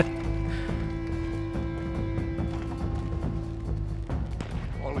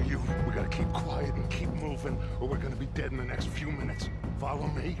 All of you, we gotta keep quiet and keep moving, or we're gonna be dead in the next few minutes. Follow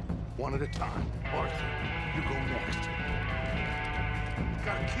me, one at a time. Arthur, you go next.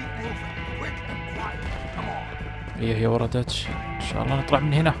 Gotta keep moving, quick and quiet. Come on. هي وردت. ان شاء الله نطلع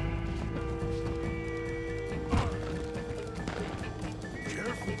من هنا.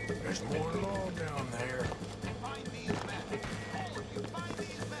 Careful. There's more law down there.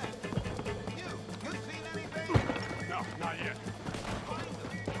 No, not yet.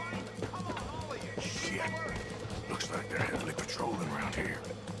 Shit. Looks like they're heavily patrolling around here.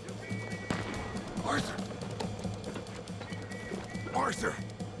 Arthur! Arthur,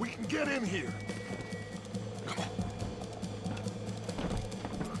 we can get in here. Come on.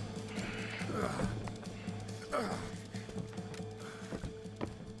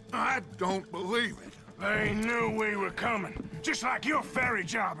 I don't believe it. They knew we were coming. Just like your ferry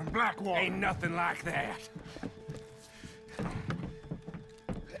job in Blackwater. Ain't nothing like that.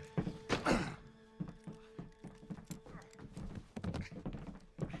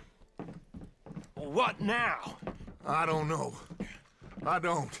 What now? I don't know. I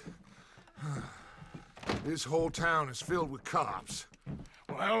don't. This whole town is filled with cops.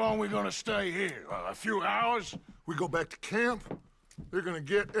 Well, how long we gonna stay here? A few hours? We go back to camp, they're gonna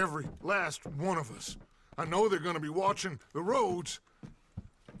get every last one of us. I know they're gonna be watching the roads.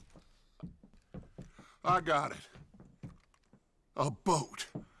 I got it. A boat.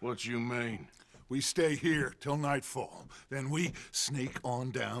 What you mean? We stay here till nightfall. Then we sneak on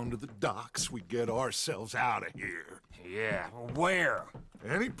down to the docks. We get ourselves out of here. Yeah, where?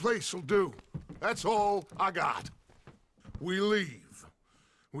 Any place'll do. That's all I got. We leave.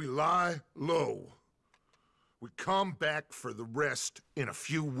 We lie low. We come back for the rest in a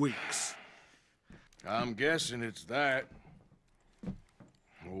few weeks. I'm guessing it's that.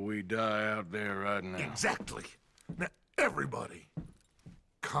 Or we die out there right now. Exactly. Now, everybody,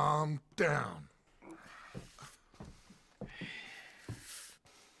 calm down.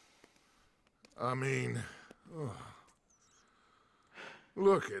 I mean,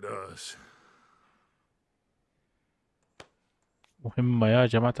 look at us. مهمة يا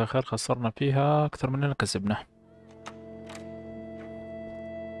جماعة الخير، خسرنا فيها أكثر من اللي كسبنا.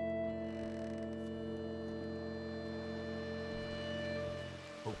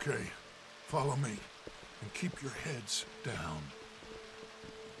 Okay, follow me and keep your heads down.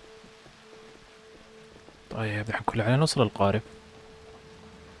 طيب الحين كل علينا نوصل للقارب.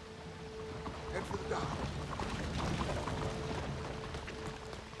 Head for the dock.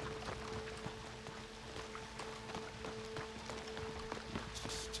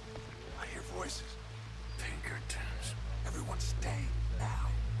 I hear voices. Pinkertons. Everyone stay now.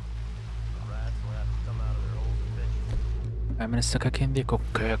 من السكاكين ذيك.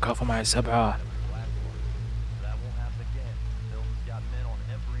 اوكي كافو معي 7.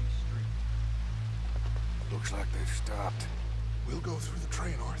 Looks like they've stopped. We'll go through the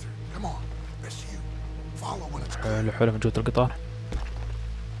train, Arthur. Come on. Best you. Follow when it's clear. حلو حلو من جوة القطار.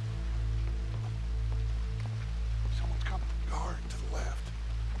 Someone's coming. Guard to the left.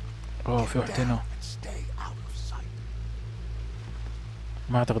 اوه في واحد هنا. And stay out of sight.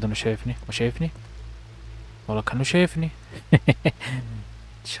 ما اعتقد انه شايفني. مو شايفني؟ والله كانه شايفني.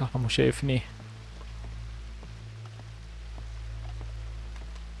 ان شاء الله مو شايفني.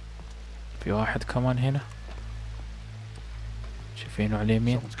 في واحد كمان هنا. شايفينه على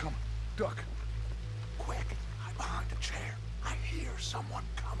اليمين. Someone's coming. Duck. Quick. I'm behind a chair. I hear someone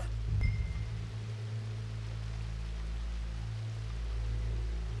coming.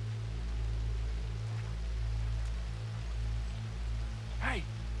 Hey,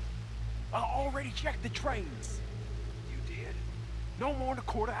 I already checked the trains. You did? No more than a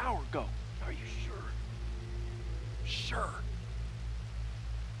quarter hour ago. Are you sure? Sure.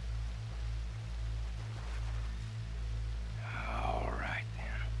 All right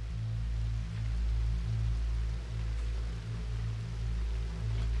then.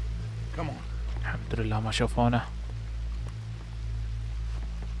 Come on. الحمد لله ما شافونا.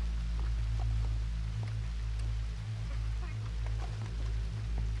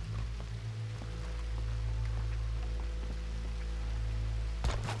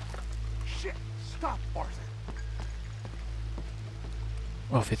 Shit. Stop, Arthur.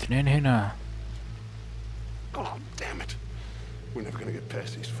 اوه في اثنين هنا. Oh, damn it. We're never gonna get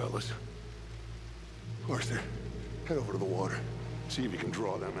past these fellas. Arthur, head over to the water. See if you can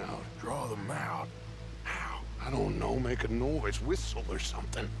draw them out. Draw them out. How? I don't know. Make a noise. Whistle or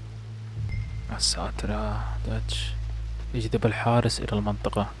something. يا ساتر يا داتش. يجذب الحارس إلى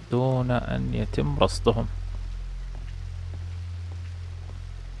المنطقة دون أن يتم رصدهم.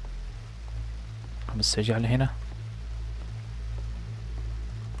 بس اجعل هنا.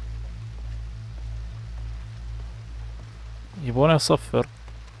 يبغون يصفر.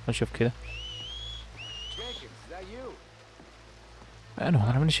 نشوف كذا.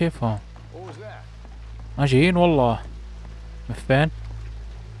 أنا ماني شايفهم. جايين والله. من فين؟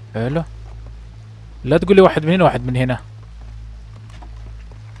 حلو. لا تقول لي واحد من هنا واحد من هنا.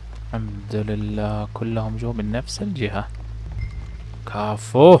 الحمد لله كلهم جو من نفس الجهة.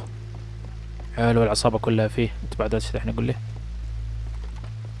 كافو. حلو العصابة كلها فيه. انت بعد تفتحني قول لي.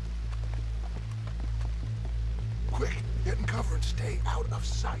 Quick, get in cover and stay out of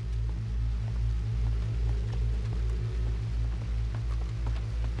sight.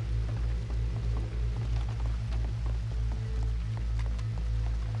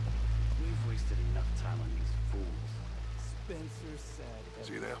 We've wasted enough time on these fools. Spencer said.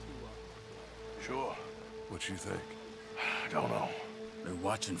 See them? Sure. What you think? I don't know. They're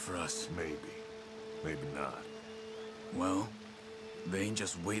watching for us. Maybe. Maybe not. Well, they ain't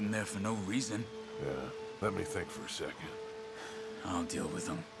just waiting there for no reason. Yeah. Let me think for a second. I'll deal with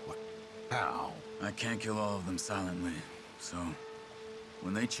them. What? How? I can't kill all of them silently, so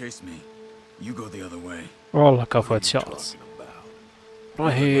when they chase me, you go the other way. والله كفو تشارلز.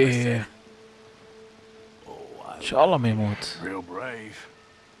 رهيب. ان شاء الله ما يموت. Real brave.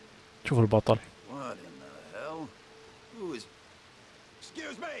 شوف البطل. What in the hell? Who is...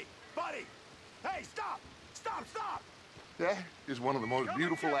 Excuse me, buddy! Hey, stop! Stop, stop! That is one of the most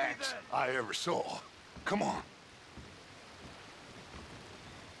beautiful acts I ever saw. Come on.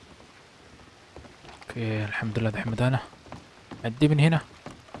 اوكي الحمد لله دحين مدانا. عدي من هنا.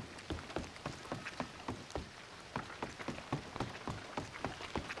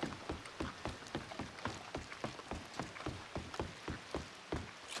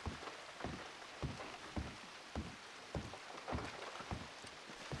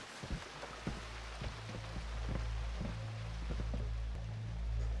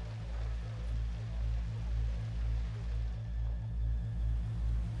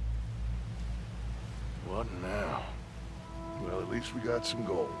 What now? Well, at least we got some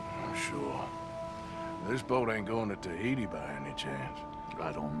gold. I'm sure. This boat ain't going to Tahiti by any chance.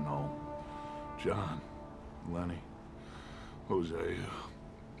 I don't know. John, Lenny, Hosea,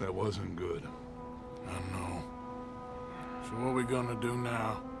 that wasn't good. I know. So what we gonna do now?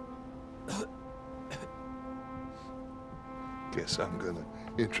 Guess I'm gonna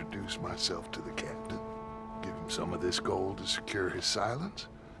introduce myself to the captain. Give him some of this gold to secure his silence,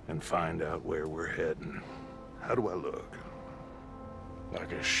 and find out where we're heading. How do I look?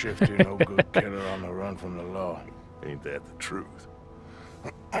 Like a shifty, no-good killer on the run from the law. Ain't that the truth?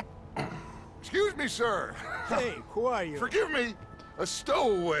 Excuse me, sir. Hey, who are you? Forgive me. A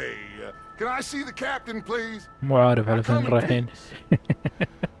stowaway. Can I see the captain, please? مو عارف على فين رايحين.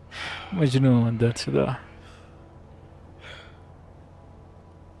 مجنون ذات ذا.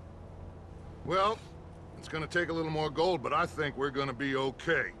 Well, it's gonna take a little more gold, but I think we're gonna be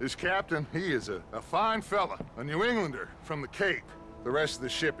okay. This captain, he is a fine fella, a New Englander from the Cape. The rest of the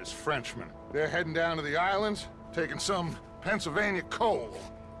ship is Frenchmen. They're heading down to the islands, taking some Pennsylvania coal.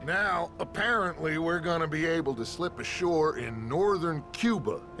 Now, apparently, we're gonna be able to slip ashore in northern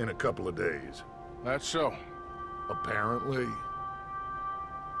Cuba in a couple of days. That's so. Apparently.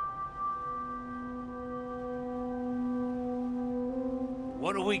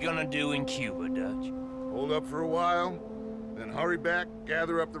 What are we gonna do in Cuba, Dutch? Hold up for a while, then hurry back,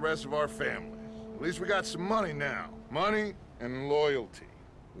 gather up the rest of our families. At least we got some money now. Money and loyalty.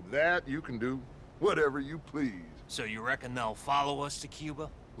 With that, you can do whatever you please. So you reckon they'll follow us to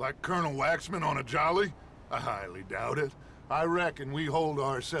Cuba? Like Colonel Waxman on a jolly? I highly doubt it. I reckon we hold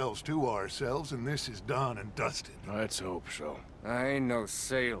ourselves to ourselves and this is done and dusted. Let's hope so. I ain't no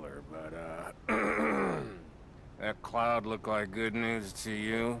sailor, but, that cloud look like good news to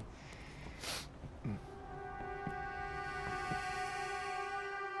you?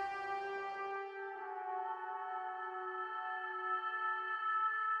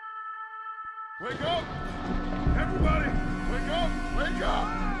 Wake up! Everybody! Wake up! Wake up!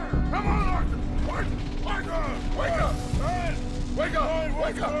 Come on, Arthur! Wake up! Wake up! Wake up!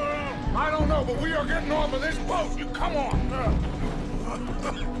 Wake up! I don't know, but we are getting off of this boat! You come on!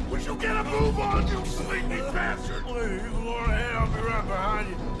 Would you get a move on, you sleepy bastard? Please, you go ahead, I'll be right behind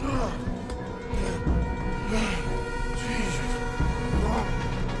you. Jesus.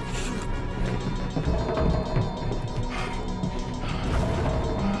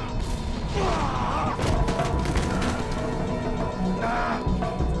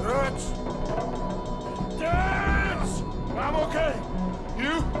 Dance! I'm okay.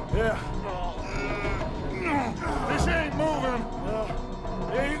 You? Yeah. This ain't moving.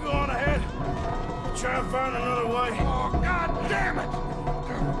 Yeah, you go on ahead. We'll try and find another way. Oh, God damn it!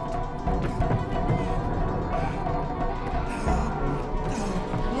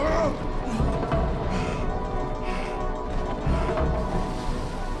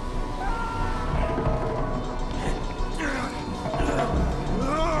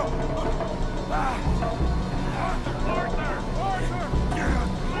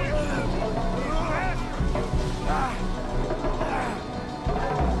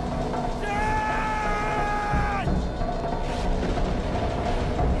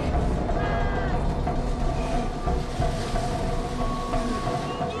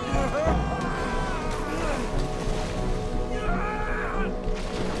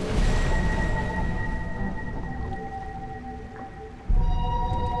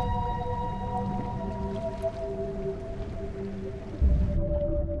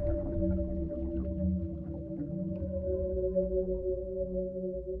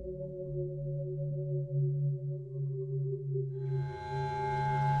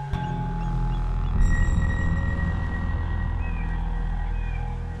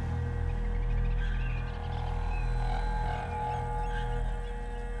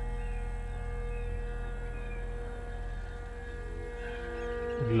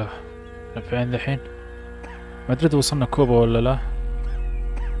 لا فين الحين؟ ما ادري اذا وصلنا كوبا ولا لا.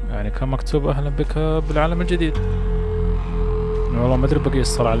 يعني كان مكتوب اهلا بك بالعالم الجديد. والله ما ادري بقي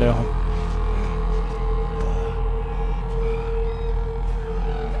يصل عليهم.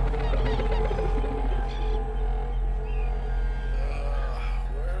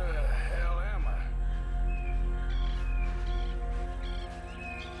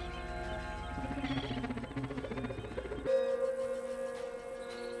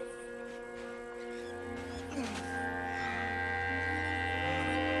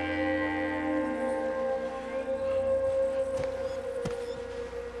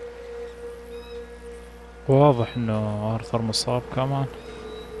 واضح انه آرثر مصاب كمان.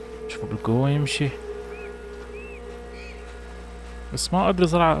 شوفوا بالقوة يمشي، بس ما ادري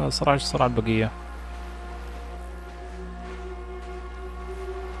صراحة ايش صار على البقية.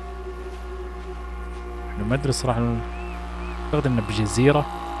 احنا ما ادري صراحة، اعتقد انه بجزيرة.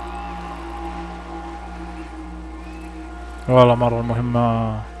 والله مرة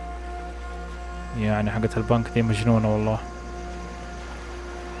المهمة يعني حقت البنك دي مجنونة والله.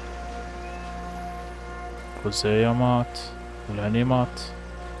 خزيمات والانيمات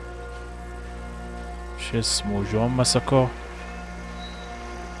شو اسمه جون مسكوه.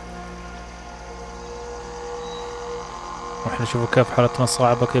 واحنا شوفوا كيف حالتنا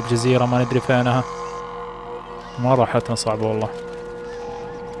صعبة، كيف جزيرة ما ندري فينها. مرة حالتنا صعبة والله.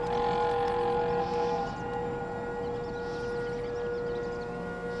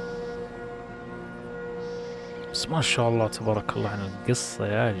 بس ما شاء الله تبارك الله عن القصة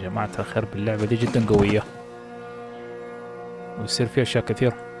يا جماعة الخير باللعبة دي جدا قوية، ويصير فيها اشياء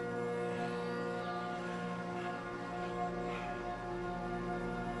كثير.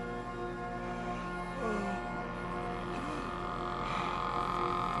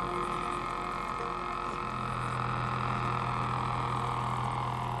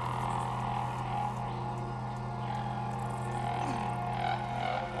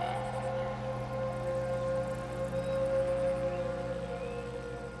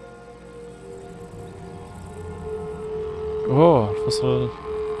 الفصل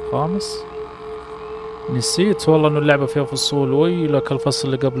الخامس. نسيت والله انه اللعبة فيها فصول. ويلك الفصل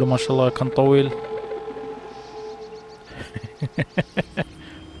اللي قبله ما شاء الله كان طويل.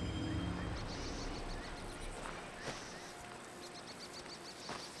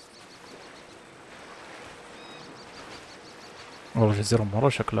 والله الجزيرة مرة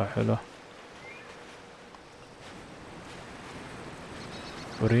شكلها حلو.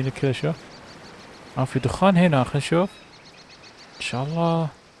 وريني كذا شوف. في دخان هنا، خلينا نشوف. ان شاء الله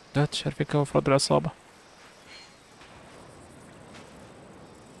لا تشاركك افراد العصابة.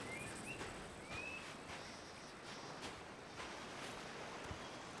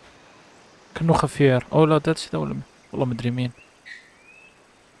 كأنه خفير. او لا داتش ذا ولا والله مدري مين.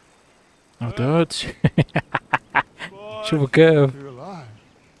 داتش. شوفوا كيف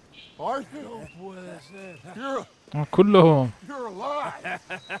كلهم.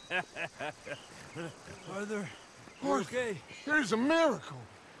 Arthur, okay? It is a miracle.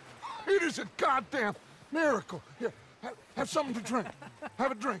 It is a goddamn miracle. Here, have something to drink.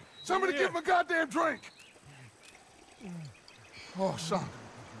 Have a drink. Somebody give him a goddamn drink. Oh, son.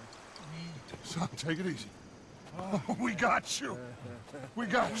 Son, take it easy. Oh, we got you. We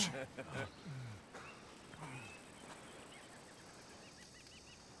got you.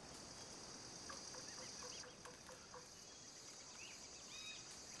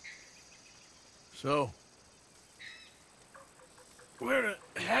 So, where the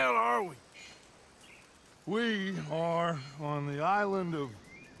hell are we? We are on the island of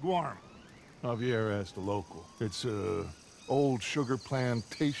Guam. Javier asked the local. It's a old sugar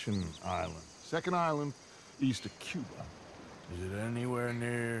plantation island. Second island east of Cuba. Is it anywhere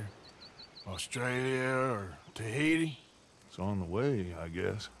near Australia or Tahiti? It's on the way, I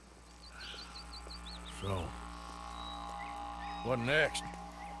guess. So, what next?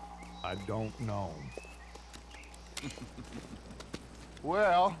 I don't know.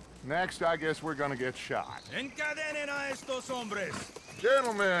 Well, next I guess we're gonna get shot. Encadenen a estos hombres.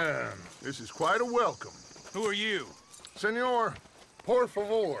 Gentlemen, this is quite a welcome. Who are you? Senor, por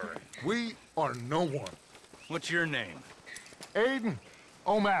favor, we are no one. What's your name? Aiden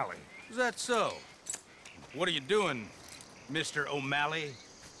O'Malley. Is that so? What are you doing, Mr. O'Malley?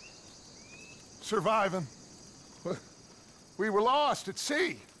 Surviving. We were lost at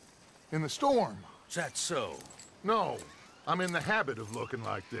sea. In the storm. Is that so? No. I'm in the habit of looking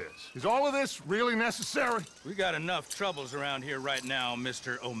like this. Is all of this really necessary? We got enough troubles around here right now,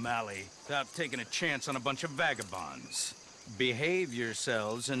 Mr. O'Malley, without taking a chance on a bunch of vagabonds. Behave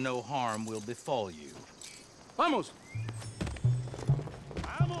yourselves and no harm will befall you. Vamos!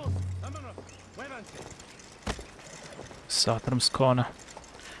 Vamos! Vámonos! Muévanse! الساتر مسكونة.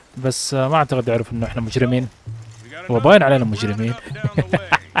 بس ما اعتقد يعرف انه احنا مجرمين. هو باين علينا مجرمين.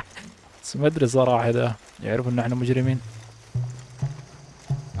 بس ما ادري صراحة اذا يعرف ان احنا مجرمين.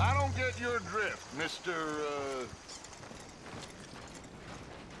 I don't get your drift, Mr.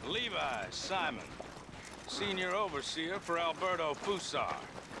 Levi Simon, senior overseer for Alberto Fusar.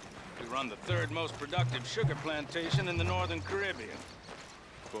 We run the third most productive sugar plantation in the northern Caribbean.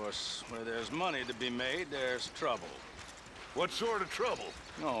 Of course, where there's money to be made, there's trouble. What sort of trouble?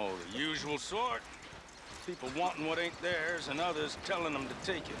 Oh, the usual sort. People wanting what ain't theirs and others telling them to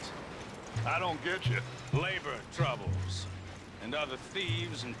take it. I don't get you. Labor troubles. And other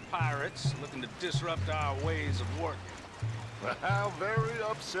thieves and pirates looking to disrupt our ways of working. How very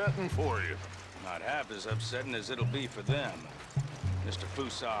upsetting for you. Not half as upsetting as it'll be for them. Mr.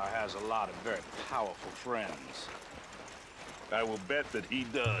 Fusar has a lot of very powerful friends. I will bet that he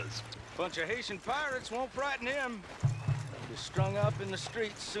does. Bunch of Haitian pirates won't frighten him. They'll be strung up in the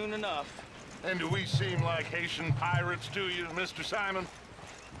streets soon enough. And do we seem like Haitian pirates to you, Mr. Simon?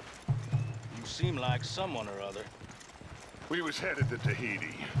 You seem like someone or other. We was headed to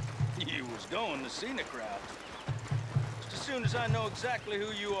Tahiti. You was going to scenic route. Just as soon as I know exactly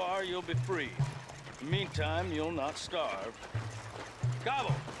who you are, you'll be free. In the meantime, you'll not starve.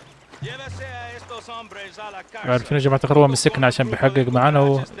 Cabo, llévese a estos hombres a la cárcel. عارفين يا جماعة الخير هو مسكنا عشان بيحقق معنا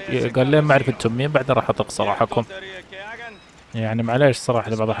وقال لي ما أعرف أنتم مين بعدين راح أطق صراحكم. يعني معليش صراحة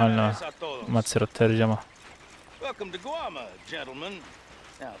لبعض الأحيان ما تصير الترجمة. Welcome to Guam, gentlemen.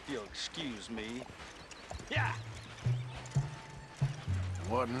 Now, if you'll excuse me. Yeah.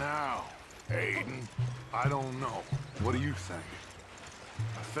 What now, Aiden? I don't know. What do you think?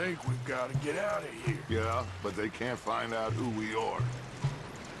 I think we've got to get out of here. Yeah, but they can't find out who we are.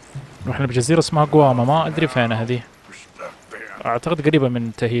 احنا بجزيرة اسمها غواما ما ادري فين هذه. اعتقد قريبة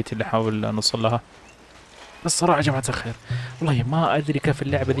من تاهيتي اللي حاول نوصل لها. بس صراحة يا جماعة الخير والله ما ادري كيف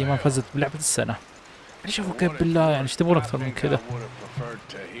اللعبة دي ما فازت بلعبة السنة. يعني شوفوا كيف بالله يعني ايش تبون اكثر من كذا.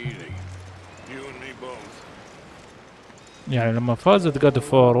 يعني لما فازت God of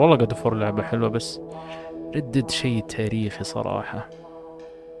War، والله God of War لعبة حلوة، بس ردد شيء تاريخي صراحة.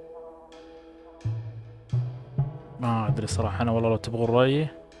 ما أدري صراحة، أنا والله لو تبغوا رأيي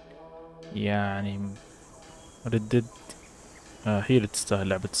يعني ردد هي اللي تستاهل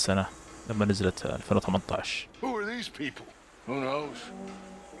لعبة السنة لما نزلت 2018. Who are these people? Who knows?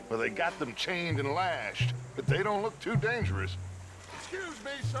 Well, they got them chained and lashed, but they don't look too dangerous. Excuse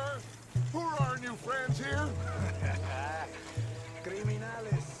me, sir. Who are our new friends here?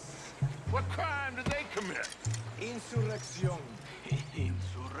 Criminales. What crime did they commit? Insurrección.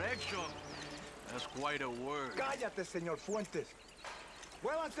 Insurrection? That's quite a word. Cállate, señor Fuentes.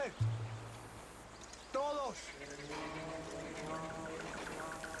 ¡Muévanse! ¡Todos!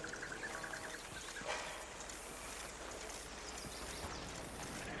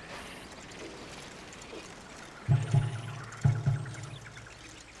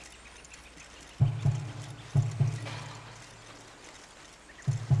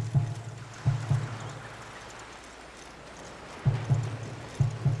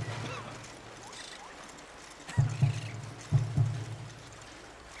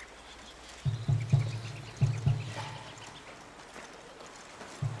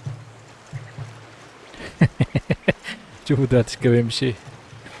 شوفوا ذات كيف يمشي.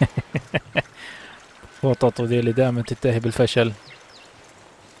 خططه ذي اللي دائما تنتهي بالفشل.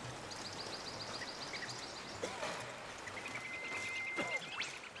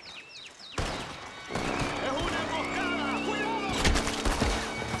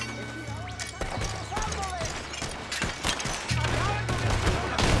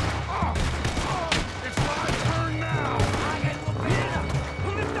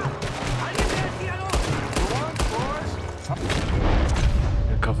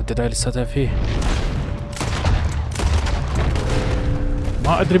 الداعي لساتها فيه.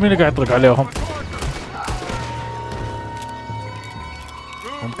 ما ادري مين اللي قاعد يطلق عليهم.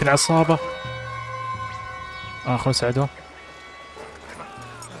 ممكن عصابة. خلنا نساعدهم.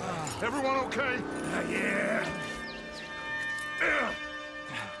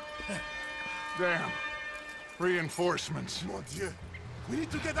 Damn. Reinforcements. Mon Dieu. We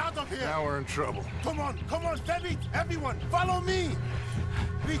need to get out of here. Now we're in trouble. Come on, very vite, everyone, follow me.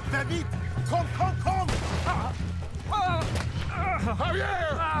 Vite, very vite. Come. Javier!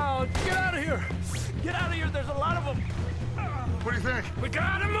 Oh, get out of here. Get out of here, there's a lot of them. What do you think? We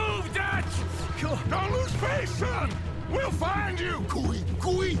gotta move, Dutch. Don't lose face, son. We'll find you.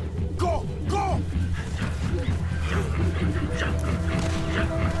 Cooey, go.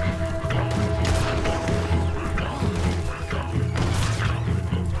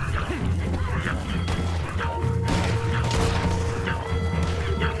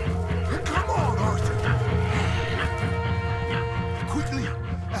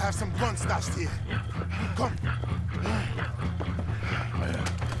 Some guns stashed here. Come.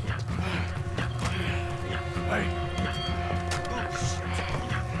 Hey.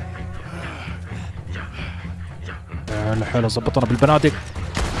 الحلو ظبطنا بالبنادق.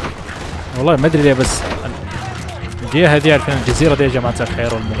 والله ما ادري ليه، بس الجهة دي عارفين الجزيرة دي يا جماعة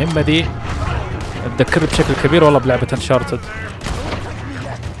الخير، والمهمة دي تذكرني بشكل كبير والله بلعبة انشارتد.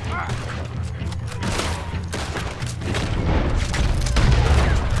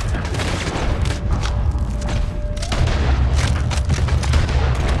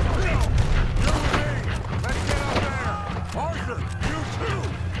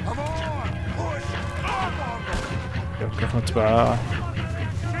 كيف نتبع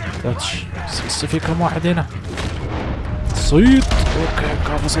تاتش؟ لسه في كم واحد هنا. صيد.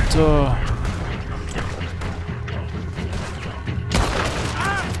 اوكي قفزته.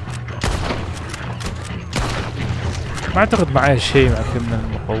 ما اعتقد معي شيء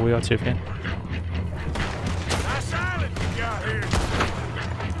من المقويات شايفين.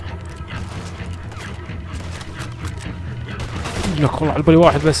 لك والله على بالي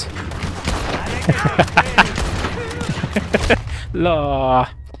واحد بس. لا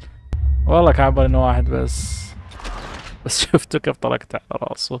والله كان عبالي انه واحد بس شفتوا كيف طلقت على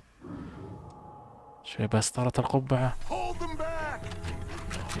راسه. شوي بس طارت القبعة.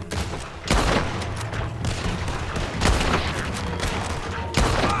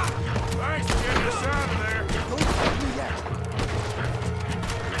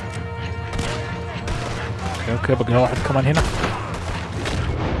 اوكي بقى واحد كمان هنا.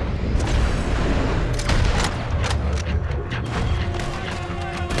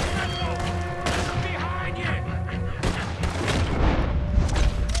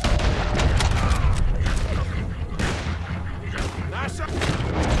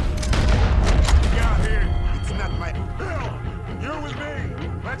 You're with me.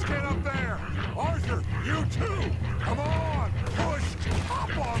 Let's get up there. Arthur, you too. Come on.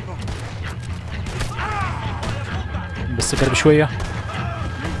 بس قرب شويه.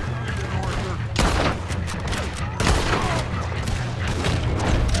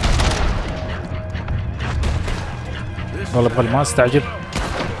 والله ما استعجل.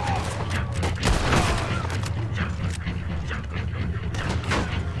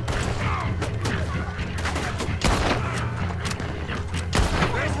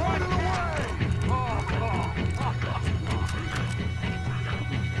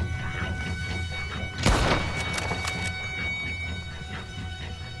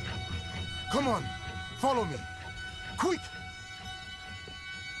 Come on, follow me. Quick!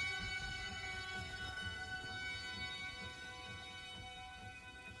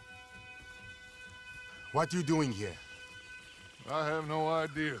 What you doing here? I have no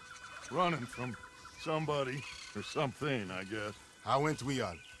idea. Running from somebody or something, I guess. How went we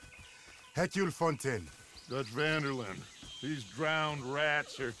on? Hercule Fontaine. Dutch Vanderland. These drowned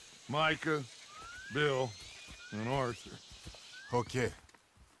rats are Micah, Bill, and Arthur. Okay.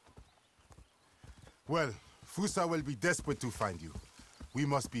 Well, Fusa will be desperate to find you. We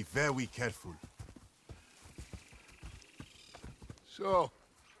must be very careful. So,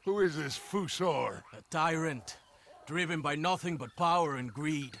 who is this Fusar? A tyrant, driven by nothing but power and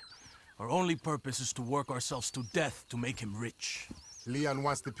greed. Our only purpose is to work ourselves to death to make him rich. Leon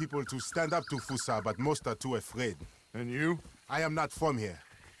wants the people to stand up to Fusa, but most are too afraid. And you? I am not from here.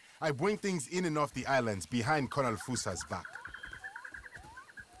 I bring things in and off the islands behind Colonel Fusa's back.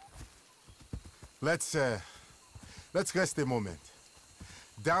 Let's rest a moment.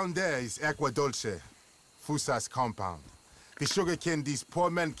 Down there is Aqua Dolce, Fusa's compound. The sugarcane these poor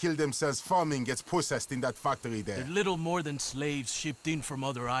men kill themselves farming gets processed in that factory there. They're little more than slaves shipped in from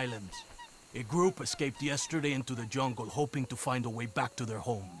other islands. A group escaped yesterday into the jungle, hoping to find a way back to their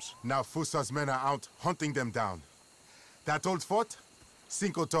homes. Now Fusa's men are out, hunting them down. That old fort?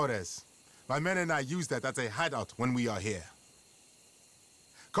 Cinco Torres. My men and I use that as a hideout when we are here.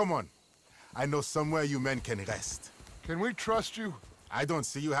 Come on. I know somewhere you men can rest. Can we trust you? I don't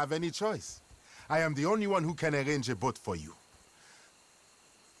see you have any choice. I am the only one who can arrange a boat for you.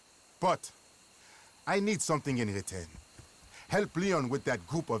 But I need something in return. Help Leon with that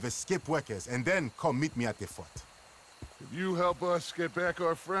group of escape workers and then come meet me at the fort. If you help us get back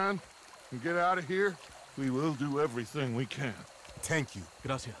our friend and get out of here, we will do everything we can. Thank you.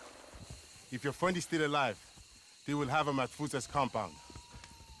 Gracias. If your friend is still alive, they will have him at Fusa's compound.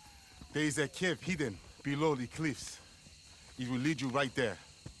 There is a cave hidden below the cliffs. It will lead you right there.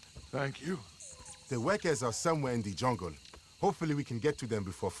 Thank you. The workers are somewhere in the jungle. Hopefully we can get to them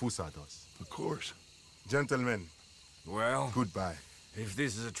before Fusa does. Of course. Gentlemen. Well, goodbye. If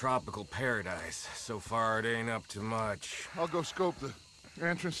this is a tropical paradise, so far it ain't up to much. I'll go scope the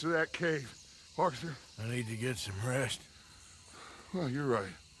entrance to that cave. Arthur? I need to get some rest. Well, you're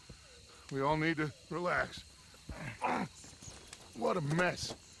right. We all need to relax. What a mess.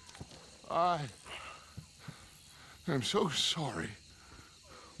 I am so sorry,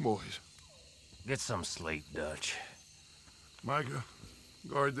 boys. Get some sleep, Dutch. Micah,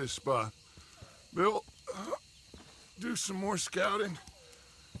 guard this spot. Bill, do some more scouting.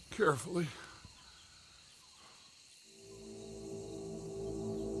 Carefully.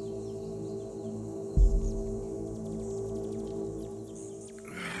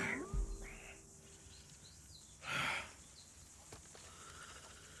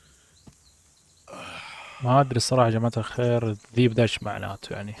 ما ادري الصراحه يا جماعه الخير الذيب ده ايش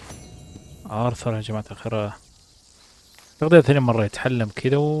معناته يعني. آرثر يا جماعه الخير تقدر ثاني مره يتحلم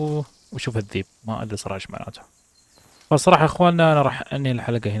كذا وشوف الذيب، ما ادري صراحه ايش معناته. فالصراحه يا اخواننا انا راح انهي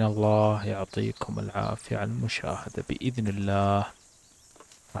الحلقه هنا. الله يعطيكم العافيه على المشاهده. باذن الله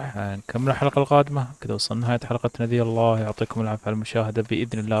راح نكمل الحلقه القادمه. كذا وصلنا نهايه حلقتنا ذي. الله يعطيكم العافيه على المشاهده.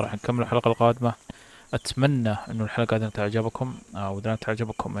 باذن الله راح نكمل الحلقه القادمه. اتمنى انه الحلقه هذه تعجبكم، واذا كانت يا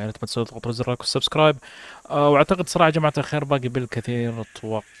ريت ما تنسوا تضغطوا زر اللايك والسبسكرايب. واعتقد صراحه يا جماعه الخير باقي بالكثير،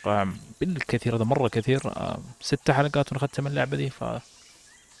 اتوقع بالكثير، هذا مره كثير، 6 حلقات ونختم اللعبه دي.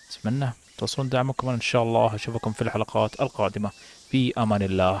 فاتمنى توصلون دعمكم. ان شاء الله اشوفكم في الحلقات القادمه. في امان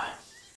الله.